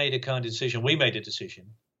 So I made a kind of decision. We made a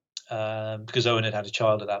decision because Owen had a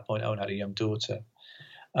child at that point. Owen had a young daughter.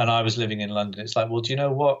 And I was living in London. It's like, well, do you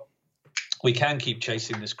know what? We can keep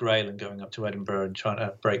chasing this grail and going up to Edinburgh and trying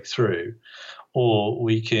to break through, or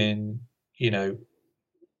we can,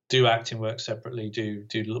 do acting work separately, do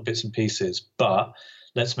little bits and pieces, but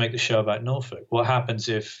let's make the show about Norfolk. What happens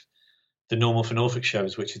if the Normal for Norfolk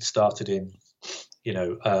shows, which had started in,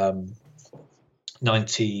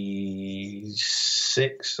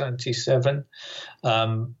 96, 97,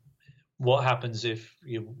 what happens if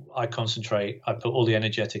I concentrate, I put all the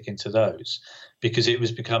energetic into those, because it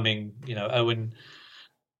was becoming, Owen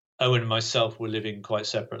and myself were living quite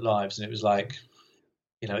separate lives, and it was like,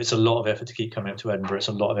 it's a lot of effort to keep coming up to Edinburgh. It's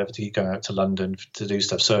a lot of effort to keep going out to London to do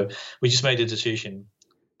stuff. So we just made a decision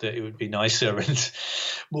that it would be nicer and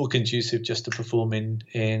more conducive just to perform in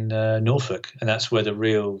Norfolk, and that's where the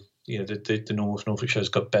real, the Normal for Norfolk shows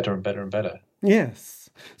got better and better and better.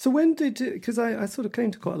 Yes. So when because I sort of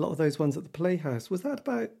came to quite a lot of those ones at the Playhouse. Was that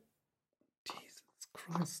about, Jesus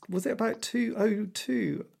Christ, was it about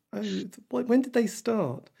 2002? When did they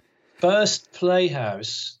start?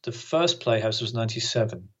 The first Playhouse was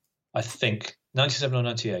 97, I think, 97 or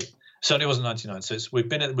 98. Certainly wasn't 99. So we've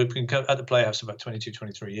been at the Playhouse for about 22,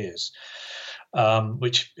 23 years,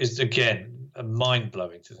 which is, again,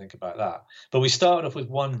 mind-blowing to think about that. But we started off with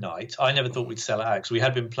one night. I never thought we'd sell it out because we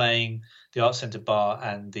had been playing the Arts Centre Bar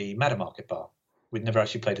and the Madder Market Bar. We'd never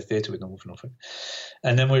actually played a theatre with Normal for Norfolk.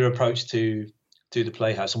 And then we were approached to do the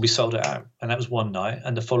Playhouse, and we sold it out. And that was one night.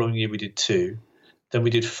 And the following year we did 2. Then we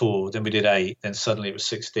did 4, then we did 8, then suddenly it was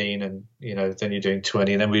 16, and then you're doing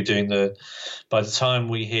 20, and then we were doing by the time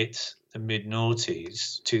we hit the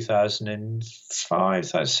mid-noughties, 2005,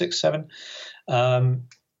 2006, 7,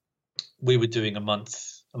 we were doing a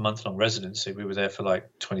month-long residency. We were there for like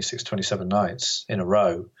 26, 27 nights in a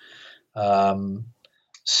row.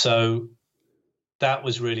 So that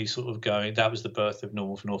was really sort of that was the birth of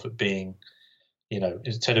Normal for Norfolk being,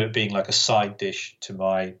 instead of it being like a side dish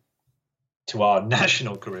to our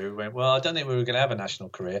national career, we went, well, I don't think we were going to have a national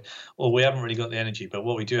career, or we haven't really got the energy. But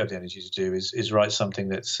what we do have the energy to do is write something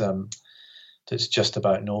that's just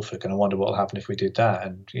about Norfolk. And I wonder what will happen if we did that.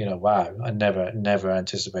 And wow, I never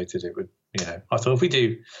anticipated it would. I thought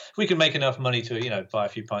if we could make enough money to buy a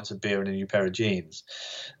few pints of beer and a new pair of jeans,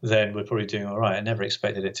 then we're probably doing all right. I never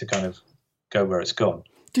expected it to kind of go where it's gone.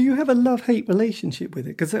 Do you have a love-hate relationship with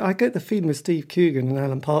it? Because I get the feeling with Steve Coogan and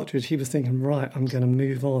Alan Partridge, he was thinking, right, I'm going to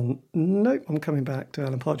move on. Nope, I'm coming back to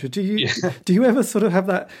Alan Partridge. Do you ever sort of have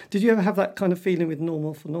that? Did you ever have that kind of feeling with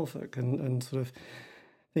Normal for Norfolk and sort of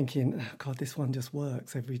thinking, oh, God, this one just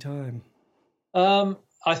works every time?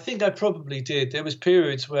 I think I probably did. There was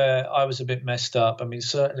periods where I was a bit messed up. I mean,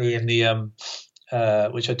 certainly in the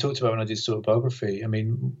which I talked about when I did Autobiography. I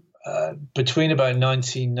mean, between about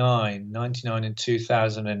 99 and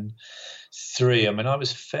 2003, I mean, I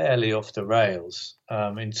was fairly off the rails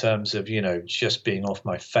in terms of, just being off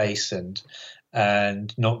my face and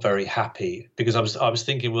not very happy, because I was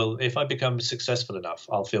thinking, well, if I become successful enough,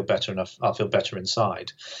 I'll feel better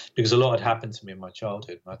inside, because a lot had happened to me in my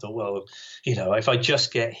childhood. And I thought, well, if I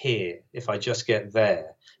just get here, if I just get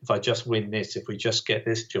there, if I just win this, if we just get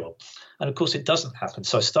this job. And of course it doesn't happen.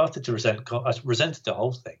 So I started to I resented the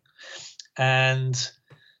whole thing. And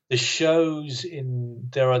the shows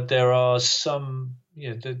there are some,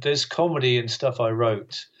 there's comedy and stuff I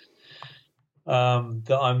wrote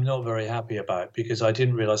that I'm not very happy about, because I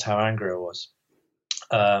didn't realize how angry I was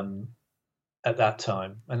at that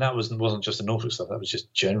time. And that wasn't just the Norfolk stuff, that was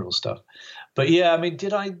just general stuff. But yeah, I mean,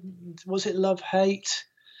 was it love-hate?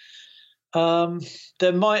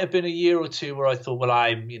 There might have been a year or two where I thought,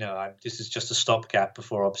 well, this is just a stopgap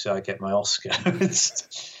before obviously I get my Oscar.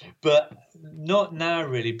 But not now,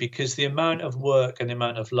 really, because the amount of work and the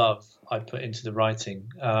amount of love I put into the writing,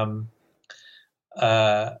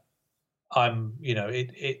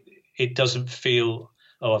 it doesn't feel,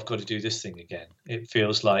 oh, I've got to do this thing again. It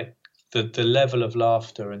feels like the level of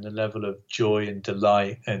laughter and the level of joy and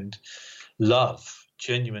delight and love,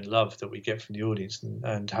 genuine love that we get from the audience,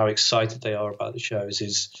 and how excited they are about the shows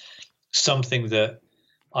is something that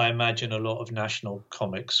I imagine a lot of national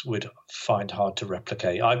comics would find hard to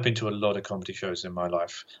replicate. I've been to a lot of comedy shows in my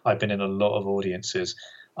life. I've been in a lot of audiences.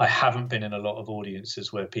 I haven't been in a lot of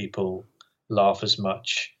audiences where people laugh as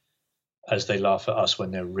much as they laugh at us when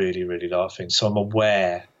they're really, really laughing. So I'm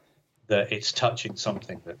aware that it's touching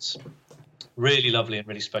something that's really lovely and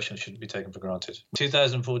really special and shouldn't be taken for granted.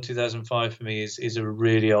 2004, 2005 for me is a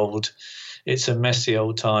really it's a messy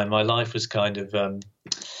old time. My life was kind of, I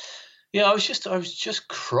was just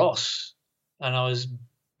cross, and I was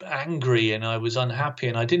angry, and I was unhappy,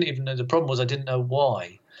 and I didn't even know, the problem was I didn't know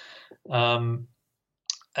why.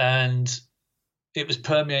 And it was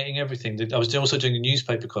permeating everything. I was also doing a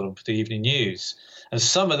newspaper column for the Evening News, and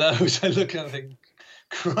some of those I look at and think,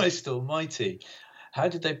 Christ almighty, how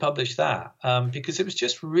did they publish that? Because it was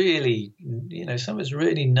just really, some of it was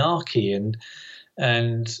really narky,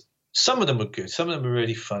 and some of them were good, some of them were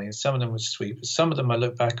really funny, and some of them were sweet, but some of them I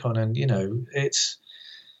look back on and,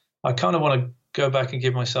 I kind of want to go back and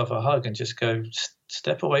give myself a hug and just go,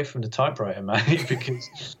 step away from the typewriter, mate,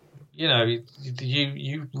 because, you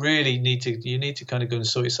really need to kind of go and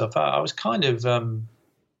sort yourself out. I was kind of, I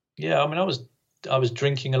was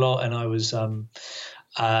drinking a lot, and I was,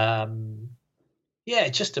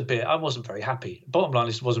 just a bit. I wasn't very happy. Bottom line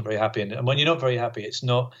is, I wasn't very happy. And when you're not very happy, it's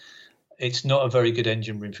not a very good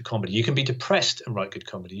engine room for comedy. You can be depressed and write good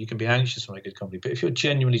comedy. You can be anxious and write good comedy. But if you're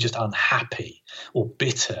genuinely just unhappy or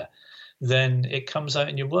bitter, then it comes out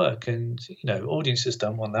in your work. And, audiences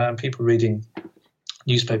don't want that. And people reading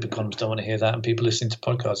newspaper columns don't want to hear that. And people listening to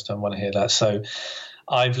podcasts don't want to hear that. So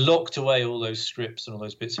I've locked away all those scripts and all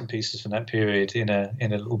those bits and pieces from that period in a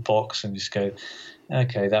little box and just go,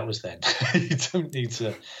 okay, that was then. You don't need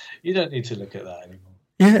to look at that anymore.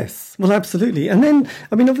 Yes, well, absolutely. And then,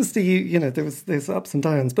 I mean, obviously, there's ups and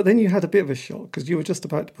downs, but then you had a bit of a shock because you were just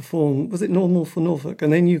about to perform. Was it Normal for Norfolk?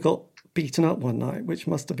 And then you got beaten up one night, which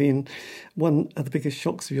must have been one of the biggest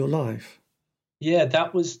shocks of your life. Yeah,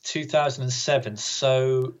 that was 2007.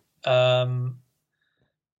 So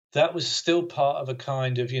that was still part of a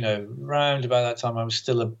kind of, round about that time, I was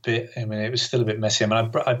still a bit, it was still a bit messy.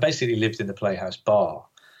 I basically lived in the Playhouse Bar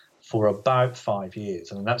for about 5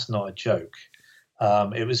 years, and that's not a joke.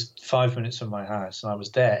 It was 5 minutes from my house, and I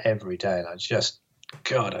was there every day, and I was just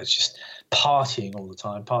partying all the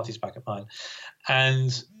time, parties back at mine.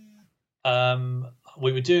 And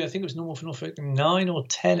we were doing, I think it was Normal for Norfolk 9 or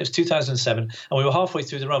 10, it was 2007, and we were halfway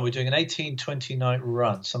through the run. We were doing an 18-20 night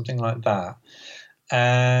run, something like that.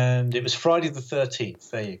 And it was Friday the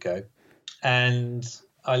 13th, there you go. And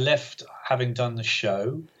I left having done the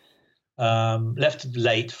show, left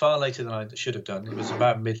late, far later than I should have done. It was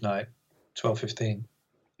about midnight, 12:15.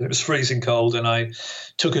 It was freezing cold, and I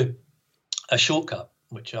took a shortcut,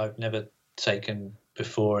 which I've never taken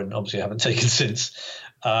before, and obviously I haven't taken since,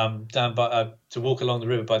 down by to walk along the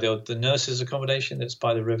river by the nurses' accommodation that's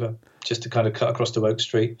by the river, just to kind of cut across to Oak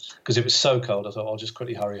Street, because it was so cold. I thought I'll just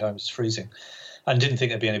quickly hurry home. It's freezing, and didn't think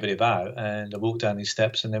there'd be anybody about. And I walked down these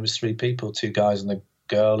steps, and there was 3 people, 2 guys and a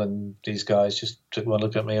girl, and these guys just took one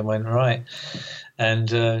look at me and went right, and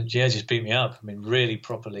just beat me up. Really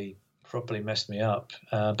properly messed me up.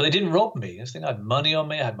 But they didn't rob me. I think I had money on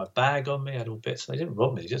me. I had my bag on me. I had all bits. They didn't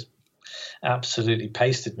rob me. They just absolutely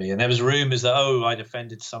pasted me. And there was rumours that, I'd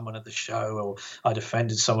offended someone at the show, or I'd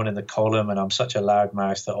offended someone in the column, and I'm such a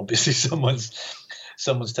loudmouth that obviously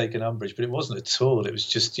someone's taken umbrage. But it wasn't at all. It was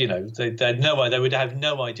just, they would have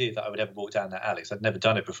no idea that I would ever walk down that alley. I'd never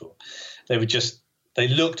done it before. They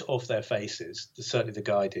looked off their faces. Certainly the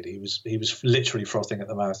guy did. He was literally frothing at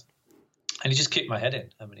the mouth. And he just kicked my head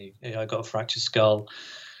in. I got a fractured skull,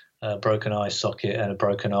 a broken eye socket, and a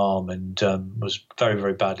broken arm, and was very,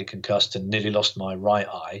 very badly concussed, and nearly lost my right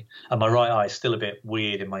eye. And my right eye is still a bit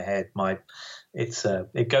weird in my head.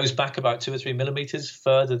 It goes back about 2 or 3 millimeters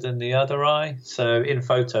further than the other eye. So in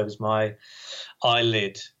photos, my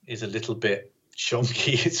eyelid is a little bit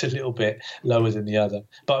shonky. It's a little bit lower than the other.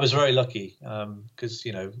 But I was very lucky because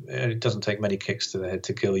it doesn't take many kicks to the head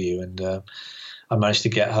to kill you, and I managed to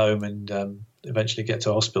get home and eventually get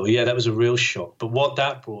to hospital. Yeah, that was a real shock. But what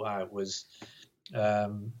that brought out was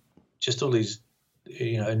just all these,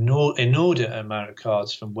 inordinate amount of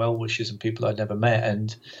cards from well-wishers and people I'd never met.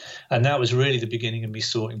 And that was really the beginning of me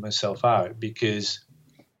sorting myself out, because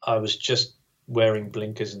I was just wearing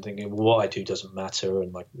blinkers and thinking, well, what I do doesn't matter,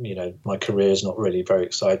 and my career is not really very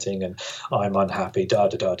exciting, and I'm unhappy,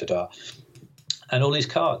 da-da-da-da-da. And all these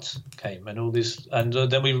cards came, and all this, and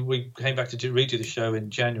then we came back to redo the show in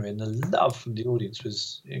January, and the love from the audience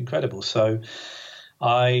was incredible. So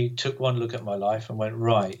I took one look at my life and went,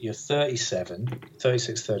 right, you're 36,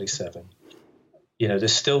 37.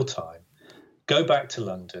 There's still time. Go back to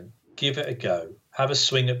London, give it a go, have a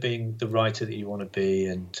swing at being the writer that you want to be,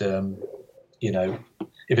 and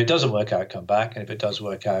if it doesn't work out, come back, and if it does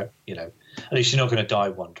work out, at least you're not going to die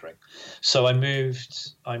wandering. So I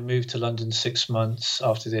moved to London 6 months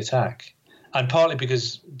after the attack, and partly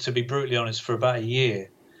because, to be brutally honest, for about a year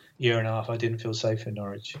and a half, I didn't feel safe in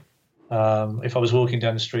Norwich. If I was walking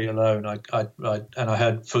down the street alone, and I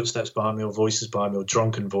heard footsteps behind me, or voices behind me, or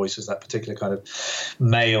drunken voices, that particular kind of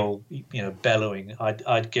male, bellowing,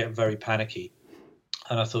 I'd get very panicky,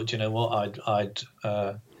 and I thought, what,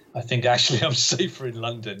 I think actually I'm safer in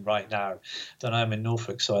London right now than I am in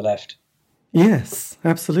Norfolk, so I left. Yes,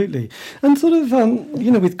 absolutely. And sort of,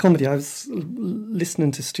 with comedy, I was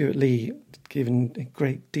listening to Stuart Lee giving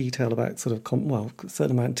great detail about sort of, a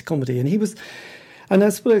certain amount of comedy. And he was, and I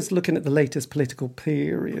suppose, looking at the latest political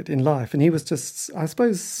period in life, and he was just, I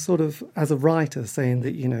suppose, sort of, as a writer, saying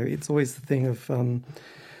that, it's always the thing of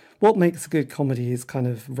what makes a good comedy is kind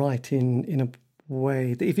of writing in a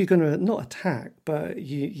way that if you're going to not attack, but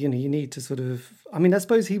you need to sort of, I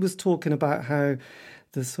suppose he was talking about how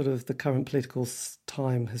the current political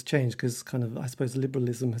time has changed, because kind of, I suppose,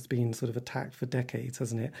 liberalism has been sort of attacked for decades,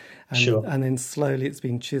 hasn't it? And, sure. And then slowly it's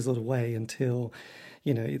been chiseled away until,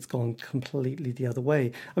 it's gone completely the other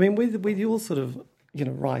way. With your sort of,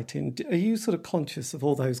 writing, are you sort of conscious of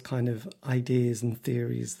all those kind of ideas and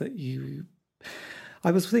theories that you... I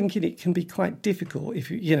was thinking it can be quite difficult if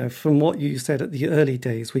from what you said at the early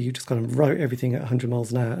days, where you just kind of wrote everything at 100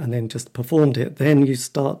 miles an hour and then just performed it. Then you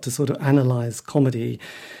start to sort of analyse comedy,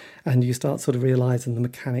 and you start sort of realising the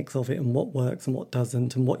mechanics of it, and what works and what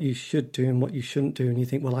doesn't, and what you should do and what you shouldn't do. And you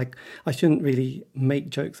think, well, I shouldn't really make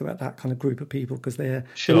jokes about that kind of group of people, because they're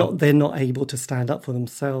not able to stand up for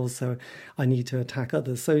themselves. So I need to attack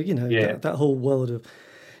others. So that whole world of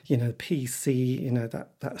PC, that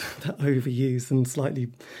overused and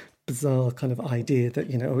slightly bizarre kind of idea that,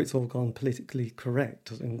 it's all gone politically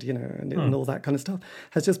correct, and, and all that kind of stuff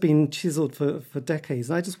has just been chiseled for decades.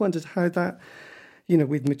 And I just wondered how that,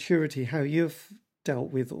 with maturity, how you've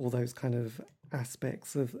dealt with all those kind of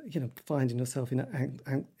aspects of, finding yourself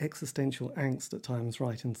in existential angst at times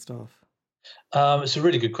writing stuff? It's a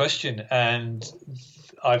really good question, and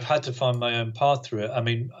I've had to find my own path through it. I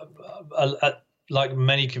mean, like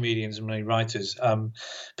many comedians and many writers,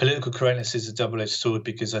 political correctness is a double-edged sword,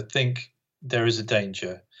 because I think there is a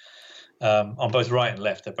danger on both right and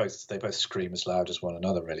left. They both scream as loud as one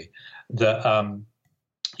another, really. That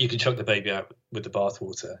you can chuck the baby out with the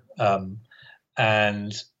bathwater.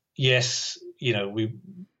 And yes,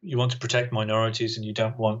 you want to protect minorities, and you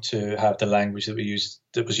don't want to have the language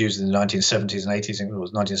that was used in the 1970s and 80s, and it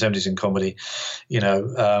was 1970s in comedy,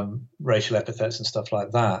 racial epithets and stuff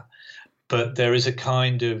like that. But there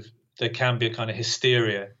can be a kind of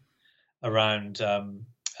hysteria around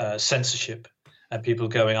censorship, and people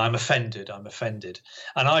going, I'm offended. And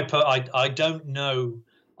I don't know.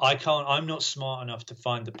 I'm not smart enough to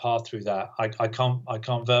find the path through that. I can't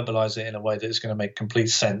verbalize it in a way that is going to make complete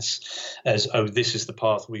sense as, oh, this is the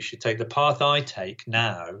path we should take. The path I take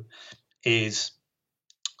now is,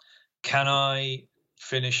 can I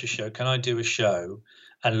finish a show? Can I do a show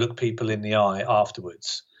and look people in the eye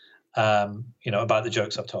afterwards, about the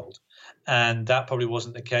jokes I've told? And that probably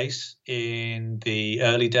wasn't the case in the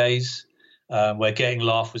early days, where getting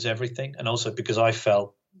laugh was everything. And also because I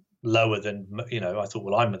felt lower than, I thought,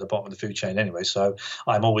 well, I'm at the bottom of the food chain anyway, so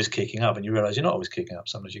I'm always kicking up. And you realize you're not always kicking up,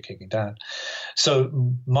 sometimes you're kicking down.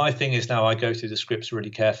 So my thing is now I go through the scripts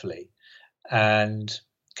really carefully, and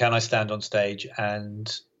can I stand on stage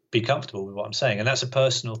and be comfortable with what I'm saying? And that's a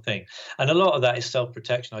personal thing. And a lot of that is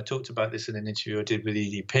self-protection. I talked about this in an interview I did with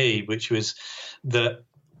EDP, which was that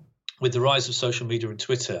with the rise of social media and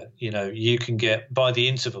Twitter, you can get, by the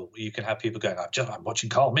interval, you can have people going, I'm watching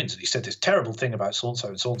Carl Mintz, and he said this terrible thing about so-and-so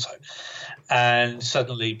and so-and-so. And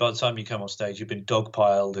suddenly, by the time you come on stage, you've been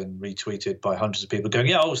dogpiled and retweeted by hundreds of people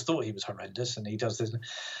going, I always thought he was horrendous, and he does this.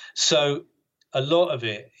 So a lot of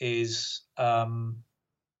it is, for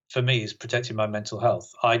me, is protecting my mental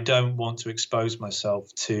health. I don't want to expose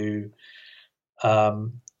myself to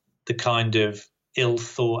the kind of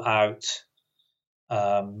ill-thought-out,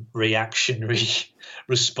 reactionary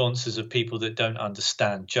responses of people that don't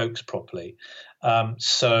understand jokes properly.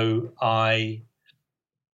 So I've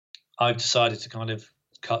decided to kind of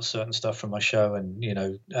cut certain stuff from my show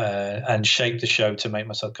and shape the show to make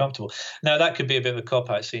myself comfortable. Now, that could be a bit of a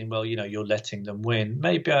cop-out, saying, well, you're letting them win.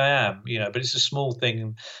 Maybe I am, but it's a small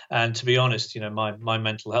thing. And to be honest, my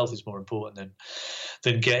mental health is more important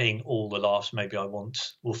than getting all the laughs maybe I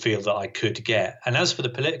want or feel that I could get. And as for the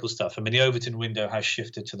political stuff, the Overton window has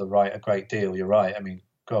shifted to the right a great deal. You're right.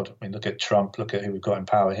 Look at Trump, look at who we've got in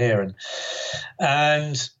power here.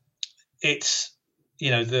 And it's,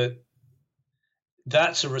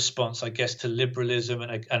 that's a response, I guess, to liberalism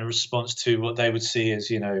and a response to what they would see as,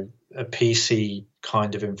 a PC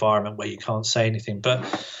kind of environment where you can't say anything. But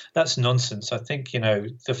that's nonsense. I think,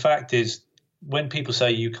 the fact is, when people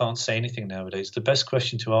say you can't say anything nowadays, the best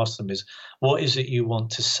question to ask them is, what is it you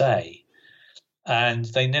want to say? And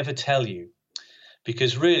they never tell you.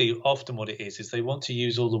 Because really, often what it is they want to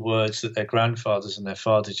use all the words that their grandfathers and their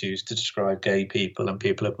fathers used to describe gay people and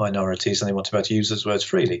people of minorities, and they want to be able to use those words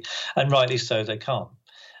freely. And rightly so, they can't.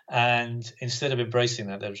 And instead of embracing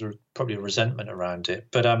that, there's probably a resentment around it.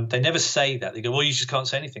 But they never say that. They go, well, you just can't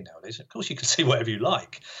say anything nowadays. Of course, you can say whatever you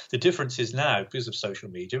like. The difference is now, because of social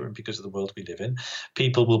media and because of the world we live in,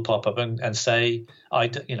 people will pop up and say,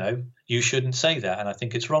 you shouldn't say that. And I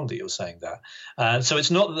think it's wrong that you're saying that. So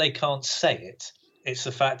it's not that they can't say it. It's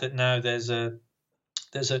the fact that now there's a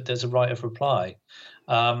right of reply.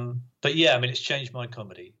 But yeah, it's changed my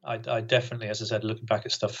comedy. I definitely, as I said, looking back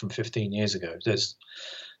at stuff from 15 years ago,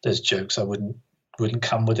 there's jokes I wouldn't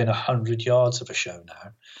come within 100 yards of a show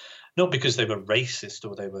now. Not because they were racist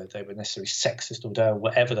or they were necessarily sexist or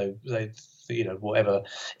whatever whatever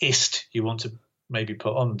ist you want to maybe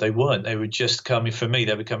put on. They weren't. They were just coming, for me,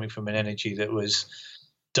 they were coming from an energy that was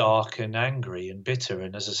dark and angry and bitter.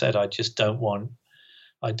 And as I said, I don't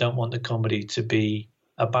want the comedy to be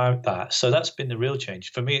about that. So that's been the real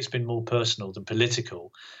change. For me, it's been more personal than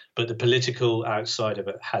political, but the political outside of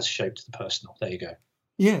it has shaped the personal. There you go.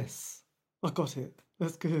 Yes, I got it.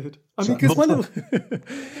 That's good. Because well,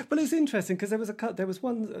 it's interesting because there was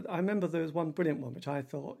one. I remember there was one brilliant one which I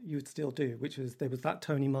thought you would still do, which was there was that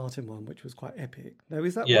Tony Martin one, which was quite epic. Now,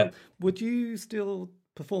 is that one? Would you still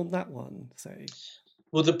perform that one? Say.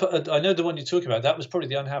 Well, I know the one you're talking about. That was probably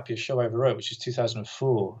the unhappiest show I ever wrote, which is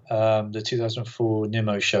 2004. The 2004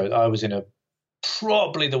 Nimmo show. I was in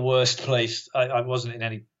probably the worst place. I wasn't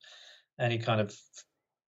in any kind of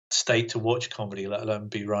state to watch comedy, let alone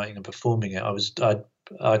be writing and performing it.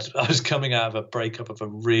 I was coming out of a breakup of a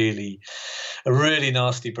really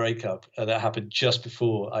nasty breakup that happened just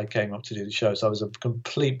before I came up to do the show. So I was a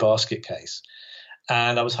complete basket case.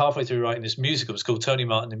 And I was halfway through writing this musical. It was called Tony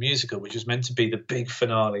Martin the Musical, which was meant to be the big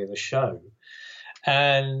finale of the show.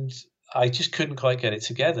 And I just couldn't quite get it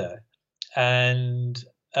together. And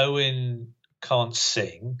Owen can't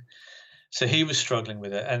sing, so he was struggling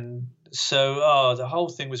with it. And so the whole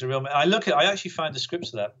thing was a real... I actually found the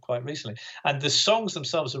scripts of that quite recently. And the songs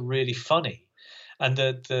themselves are really funny. And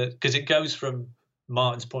because it goes from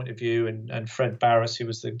Martin's point of view and Fred Barris, who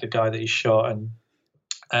was the guy that he shot.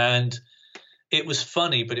 And it was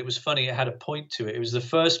funny, but it was funny. It had a point to it. It was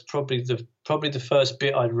probably the first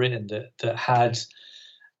bit I'd written that had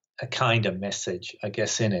a kind of message, I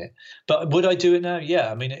guess, in it. But would I do it now? Yeah.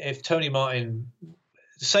 I mean, if Tony Martin,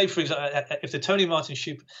 say for example, if the Tony Martin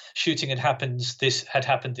shooting had happened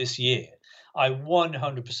this year, I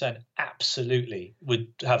 100% absolutely would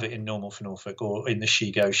have it in Normal for Norfolk or in the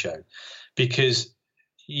She Go show, because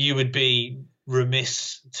you would be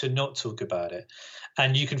remiss to not talk about it.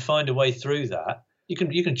 And you can find a way through that. You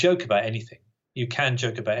can joke about anything. You can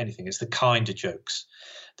joke about anything. It's the kind of jokes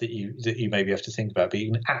that you maybe have to think about, but you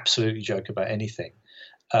can absolutely joke about anything.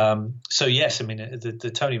 So yes, I mean,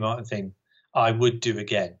 the Tony Martin thing I would do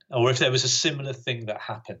again. Or if there was a similar thing that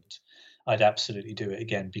happened, I'd absolutely do it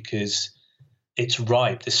again, because it's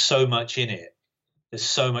ripe. There's so much in it. There's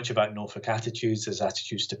so much about Norfolk attitudes. There's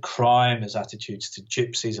attitudes to crime. There's attitudes to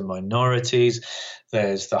gypsies and minorities.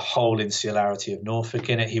 There's the whole insularity of Norfolk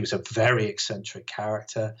in it. He was a very eccentric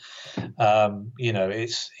character. He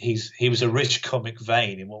was a rich comic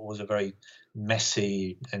vein in what was a very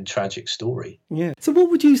messy and tragic story. Yeah. So what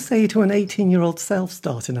would you say to an 18-year-old self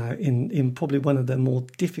starting out in probably one of their more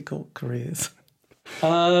difficult careers?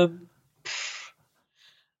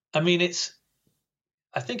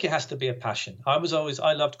 I think it has to be a passion. I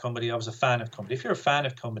loved comedy. I was a fan of comedy. If you're a fan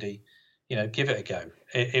of comedy, give it a go.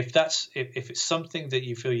 If it's something that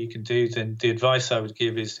you feel you can do, then the advice I would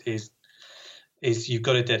give is you've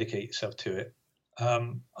got to dedicate yourself to it.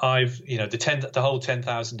 The whole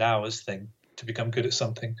 10,000 hours thing to become good at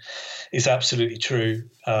something is absolutely true.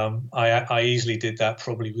 I easily did that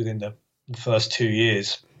probably within the first 2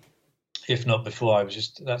 years, if not before.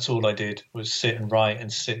 That's all I did was sit and write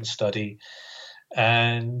and sit and study.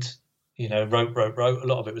 And wrote. A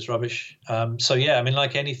lot of it was rubbish. So yeah, I mean,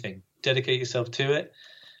 like anything, dedicate yourself to it.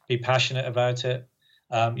 Be passionate about it.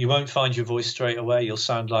 You won't find your voice straight away. You'll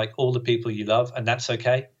sound like all the people you love, and that's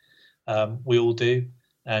okay. We all do.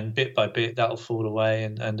 And bit by bit, that'll fall away,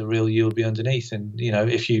 and the real you will be underneath. And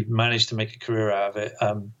if you manage to make a career out of it,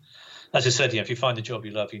 as I said, if you find a job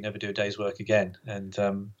you love, you never do a day's work again. And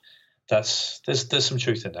there's some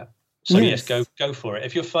truth in that. So yes, go for it.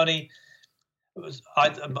 If you're funny.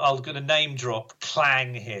 I'm going to name drop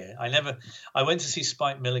Clang here. I went to see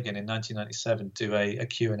Spike Milligan in 1997 do a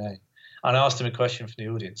Q&A, and I asked him a question from the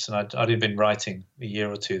audience, and I'd been writing a year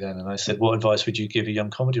or two then, and I said, what advice would you give a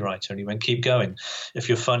young comedy writer? And he went, keep going. If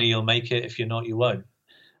you're funny, you'll make it. If you're not, you won't.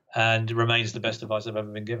 And it remains the best advice I've ever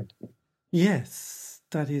been given. Yes,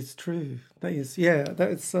 that is true. That is,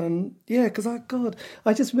 because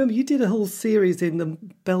I just remember you did a whole series in the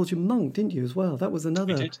Belgian Monk, didn't you, as well? That was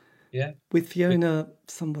another... We did. Yeah, with Fiona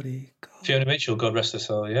somebody. God. Fiona Mitchell, God rest her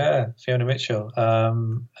soul. Yeah, Fiona Mitchell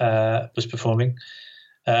was performing.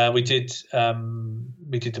 We did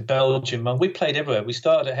the Belgian Monk. We played everywhere. We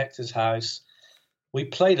started at Hector's House. We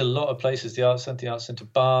played a lot of places: the Arts Centre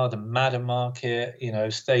Bar, the Madder Market.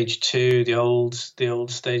 Stage 2, the old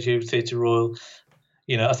stage here, Theatre Royal.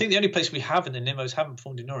 I think the only place we haven't, the Nimos haven't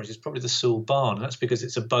performed in Norwich is probably the Sewell Barn, and that's because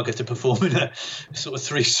it's a bugger to perform in a sort of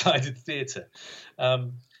 3-sided theatre.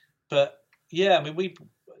 But yeah, I mean,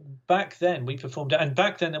 back then we performed, and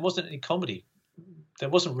back then there wasn't any comedy. There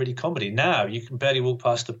wasn't really comedy. Now you can barely walk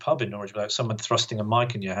past a pub in Norwich without someone thrusting a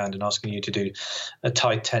mic in your hand and asking you to do a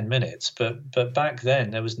tight 10 minutes. But back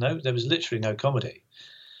then there was literally no comedy.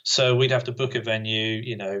 So we'd have to book a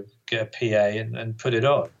venue, get a PA and put it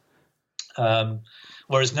on.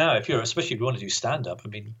 Whereas now, especially if you want to do stand-up, I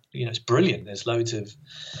mean, it's brilliant. There's loads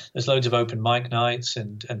of open mic nights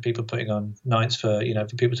and people putting on nights for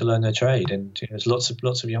people to learn their trade, and there's lots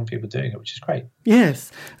of young people doing it, which is great.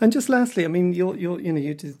 Yes, and just lastly, I mean,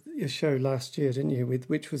 you did your show last year, didn't you?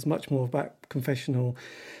 which was much more about confessional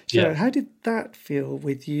show. Yeah. How did that feel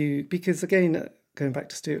with you? Because again, going back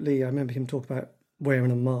to Stuart Lee, I remember him talk about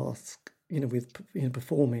wearing a mask, with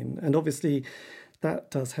performing, and obviously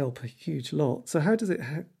that does help a huge lot. So how does it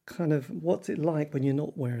what's it like when you're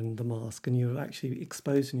not wearing the mask and you're actually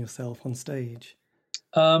exposing yourself on stage?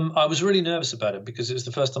 I was really nervous about it because it was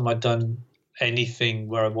the first time I'd done anything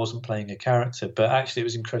where I wasn't playing a character, but actually it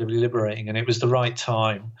was incredibly liberating, and it was the right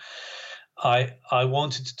time. I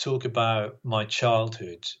wanted to talk about my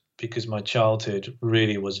childhood because my childhood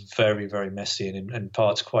really was very, very messy and in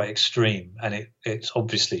parts quite extreme, and it's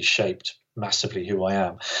obviously shaped massively who I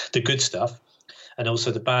am. The good stuff and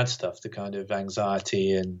also the bad stuff, the kind of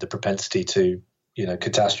anxiety and the propensity to,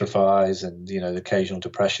 catastrophize and, the occasional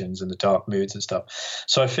depressions and the dark moods and stuff.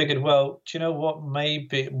 So I figured, well, do you know what?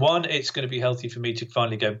 Maybe one, it's going to be healthy for me to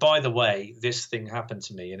finally go, by the way, this thing happened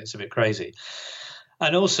to me and it's a bit crazy.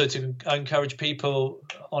 And also to encourage people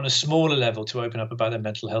on a smaller level to open up about their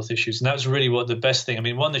mental health issues. And that was really what the best thing. I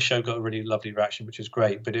mean, one, the show got a really lovely reaction, which was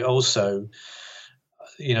great, but it also,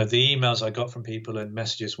 the emails I got from people and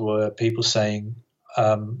messages were people saying,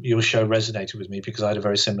 your show resonated with me because I had a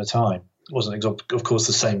very similar time. It wasn't, of course,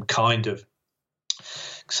 the same kind of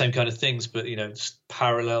things, but,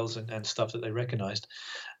 parallels and stuff that they recognized.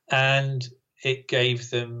 And it gave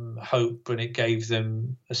them hope, and it gave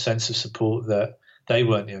them a sense of support that they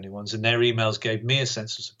weren't the only ones, and their emails gave me a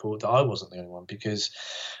sense of support that I wasn't the only one. Because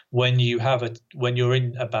when you're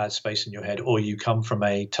in a bad space in your head, or you come from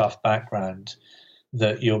a tough background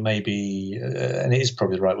that you're maybe, and it is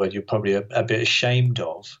probably the right word, you're probably a bit ashamed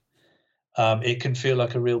of, it can feel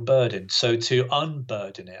like a real burden. So to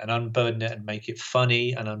unburden it and make it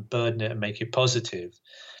funny and unburden it and make it positive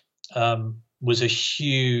was a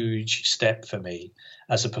huge step for me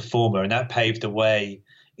as a performer, and that paved the way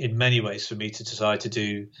in many ways for me to decide to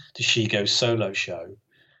do the She Goes solo show,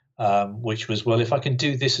 which was, well, if I can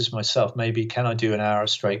do this as myself, maybe can I do an hour of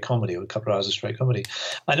straight comedy or a couple of hours of straight comedy?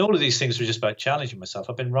 And all of these things were just about challenging myself.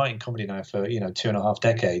 I've been writing comedy now for 2.5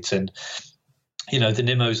 decades, and the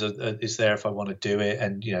Nimos is there if I want to do it,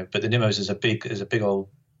 and but the Nimos is a big old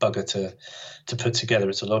bugger to put together.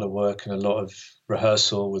 It's a lot of work and a lot of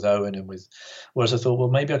rehearsal with Owen and whereas I thought, well,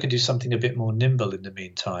 maybe I could do something a bit more nimble in the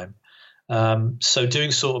meantime. So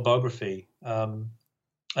doing sort of biography and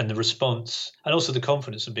the response and also the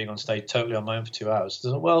confidence of being on stage totally on my own for 2 hours.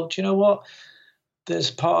 Well, do you know what? There's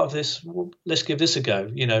part of this. Well, let's give this a go.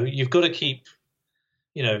 You've got to keep,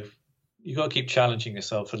 you've got to keep challenging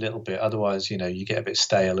yourself a little bit. Otherwise, you get a bit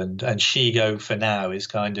stale. And She Go for now has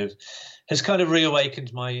kind of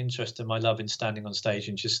reawakened my interest and my love in standing on stage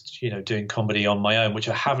and just, doing comedy on my own, which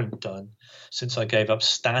I haven't done since I gave up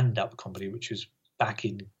stand-up comedy, which was back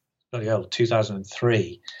in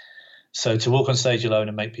 2003. So to walk on stage alone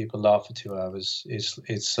and make people laugh for 2 hours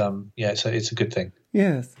it's a good thing.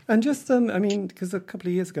 Yes. And just because a couple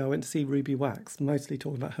of years ago I went to see Ruby Wax, mostly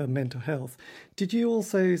talking about her mental health. Did you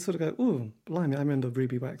also sort of go, oh, blimey, I remember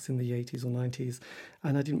Ruby Wax in the 80s or 90s,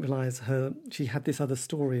 and I didn't realise she had this other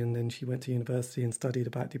story, and then she went to university and studied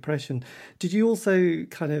about depression. Did you also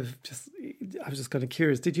kind of I was just kind of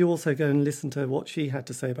curious, did you also go and listen to what she had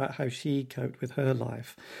to say about how she coped with her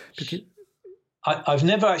life? Because I've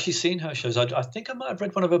never actually seen her shows. I think I might have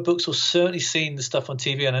read one of her books or certainly seen the stuff on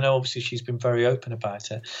TV, and I know obviously she's been very open about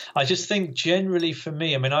it. I just think generally for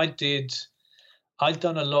me, I mean, I'd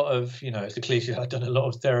done a lot of, it's a cliche, I'd done a lot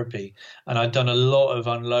of therapy, and I'd done a lot of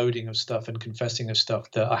unloading of stuff and confessing of stuff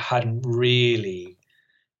that I hadn't really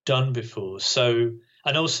done before. So,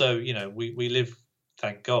 and also, we live,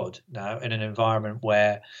 thank God, now in an environment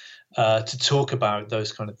where to talk about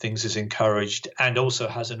those kind of things is encouraged and also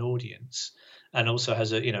has an audience. And also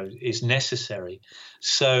has is necessary.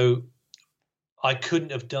 So I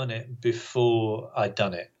couldn't have done it before I'd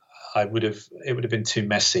done it. It would have been too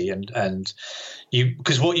messy, and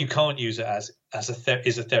because what you can't use it as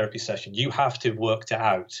is a therapy session. You have to have worked it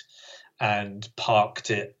out and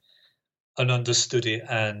parked it and understood it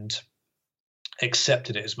and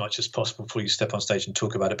accepted it as much as possible before you step on stage and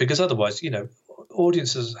talk about it, because otherwise,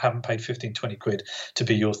 audiences haven't paid 15, 20 quid to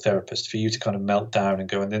be your therapist for you to kind of melt down and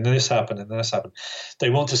go, and then this happened and then this happened. They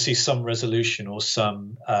want to see some resolution or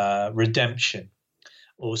some redemption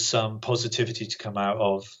or some positivity to come out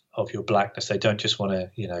of your blackness. They don't just want to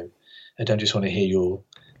hear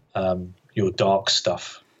your dark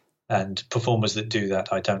stuff. And performers that do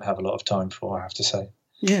that, I don't have a lot of time for, I have to say.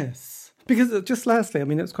 Yes. Because just lastly, I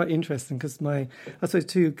mean, it was quite interesting because I suppose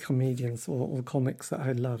two comedians or comics that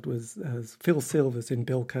I loved was Phil Silvers in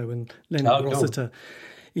Bilko and Leonard Rossiter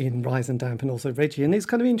in Rise and Damp, and also Reggie. And it's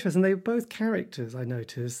kind of interesting. They were both characters, I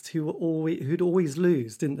noticed, who'd always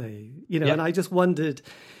lose, didn't they? Yep. And I just wondered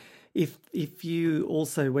if you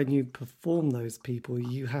also, when you perform those people,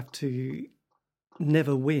 you have to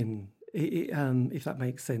never win. if that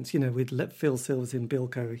makes sense. With Phil Silvers in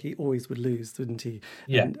Bilko, he always would lose, wouldn't he?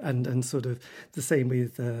 Yeah. And sort of the same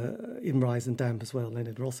with in Rise and Damp as well,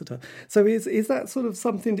 Leonard Rossiter. So is that sort of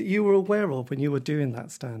something that you were aware of when you were doing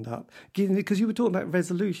that stand-up? Because you were talking about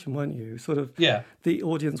resolution, weren't you? Sort of, yeah. The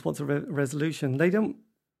audience wants a resolution. They don't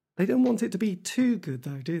want it to be too good,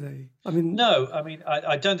 though, do they? I mean, no. I mean,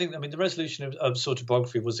 I don't think. I mean, the resolution of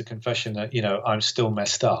Autobiography was a confession that I'm still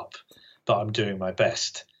messed up, but I'm doing my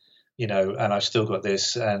best. And I've still got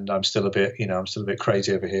this, and I'm still a bit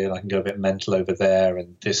crazy over here, and I can go a bit mental over there,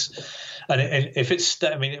 and this, and if it's,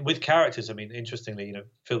 I mean, with characters, I mean, interestingly,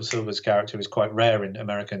 Phil Silver's character is quite rare in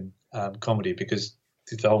American comedy, because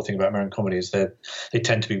the whole thing about American comedy is that they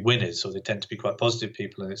tend to be winners, or they tend to be quite positive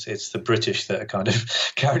people, and it's the British that are kind of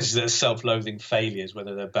characters that are self-loathing failures,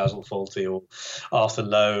 whether they're Basil Fawlty or Arthur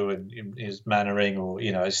Lowe and his Mannering, or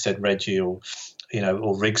as I said, Reggie, or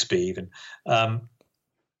or Rigsby even.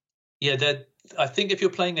 Yeah, I think if you're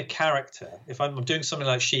playing a character, if I'm doing something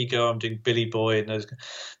like Shigo, I'm doing Billy Boy, and those,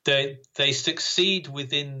 they succeed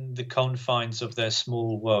within the confines of their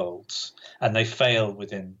small worlds, and they fail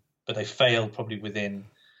probably within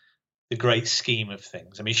the great scheme of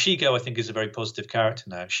things. I mean, Shigo, I think, is a very positive character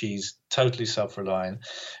now. She's totally self-reliant.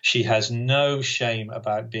 She has no shame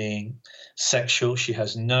about being sexual. She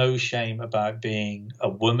has no shame about being a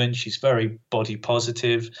woman. She's very body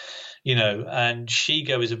positive. And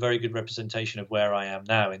Shigo is a very good representation of where I am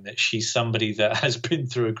now, in that she's somebody that has been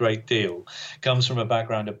through a great deal, comes from a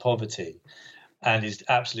background of poverty, and is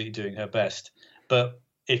absolutely doing her best. But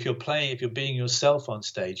if you're being yourself on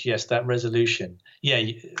stage, yes, that resolution. Yeah,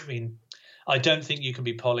 I mean, I don't think you can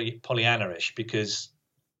be Pollyanna-ish, because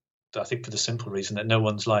I think for the simple reason that no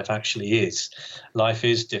one's life actually is. Life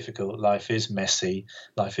is difficult. Life is messy.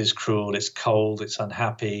 Life is cruel. It's cold. It's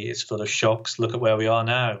unhappy. It's full of shocks. Look at where we are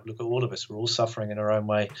now. Look at all of us. We're all suffering in our own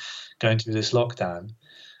way, going through this lockdown.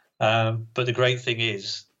 But the great thing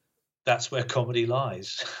is, that's where comedy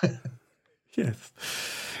lies. Yes,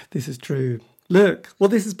 this is true. Look, well,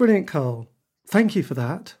 this is brilliant, Carl. Thank you for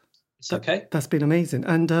that. It's okay. That's been amazing.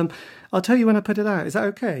 And I'll tell you when I put it out. Is that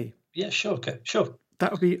okay? Yeah, sure. Okay, sure.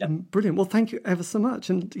 That would be brilliant. Well, thank you ever so much.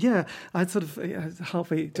 And yeah, I'd sort of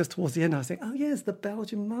halfway just towards the end, I was saying, oh yes, the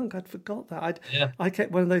Belgian monk. I'd forgot that. I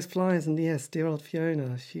kept one of those flyers, and yes, dear old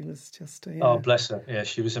Fiona. She was just. Oh, bless her. Yeah,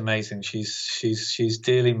 she was amazing. She's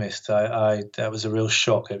dearly missed. I that was a real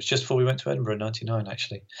shock. It was just before we went to Edinburgh in '99,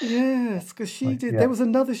 actually. Yes, because she did. Yeah. There was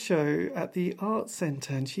another show at the Arts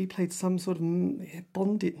Centre, and she played some sort of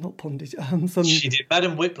bondage. She did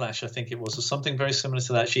Madame Whiplash, I think it was, or something very similar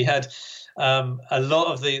to that. She had. A lot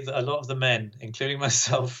of the men, including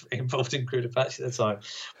myself, involved in Crew Apache at the time,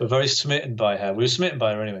 were very smitten by her. We were smitten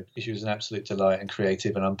by her anyway, because she was an absolute delight and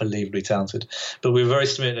creative and unbelievably talented. But we were very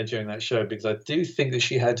smitten during that show, because I do think that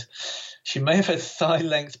she may have had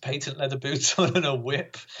thigh-length patent leather boots on and a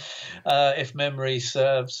whip, if memory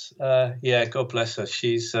serves. Yeah, God bless her.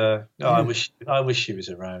 She's. I wish she was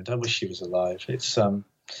around. I wish she was alive. It's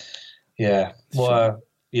yeah. Well.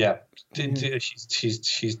 Yeah,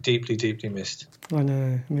 she's deeply, deeply missed. I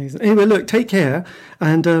know, amazing. Anyway, look, take care,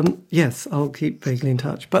 and yes, I'll keep vaguely in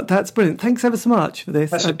touch. But that's brilliant. Thanks ever so much for this.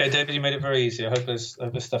 That's okay, David. You made it very easy. I hope there's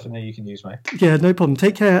stuff in there you can use, mate. Yeah, no problem.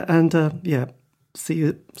 Take care, and yeah, see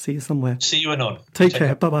you somewhere. See you anon. Take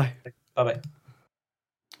care. Bye bye. Bye bye.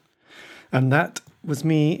 And that was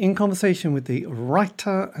me in conversation with the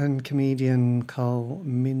writer and comedian Carl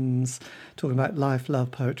Minns, talking about life,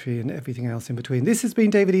 love, poetry, and everything else in between. This has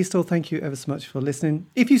been David Eastaugh. Thank you ever so much for listening.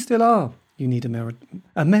 If you still are, you need a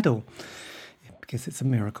medal, because it's a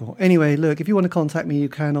miracle. Anyway, look, if you want to contact me, you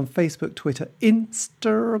can on Facebook, Twitter,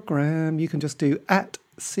 Instagram. You can just do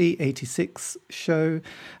 @C86 show.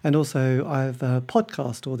 And also I've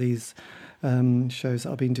podcast all these shows that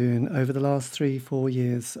I've been doing over the last 3-4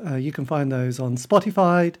 years. You can find those on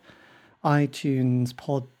Spotify, iTunes,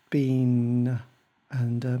 Podbean,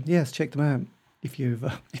 and yes, check them out if you've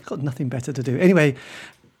got nothing better to do. Anyway,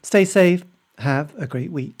 stay safe. Have a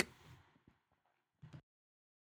great week.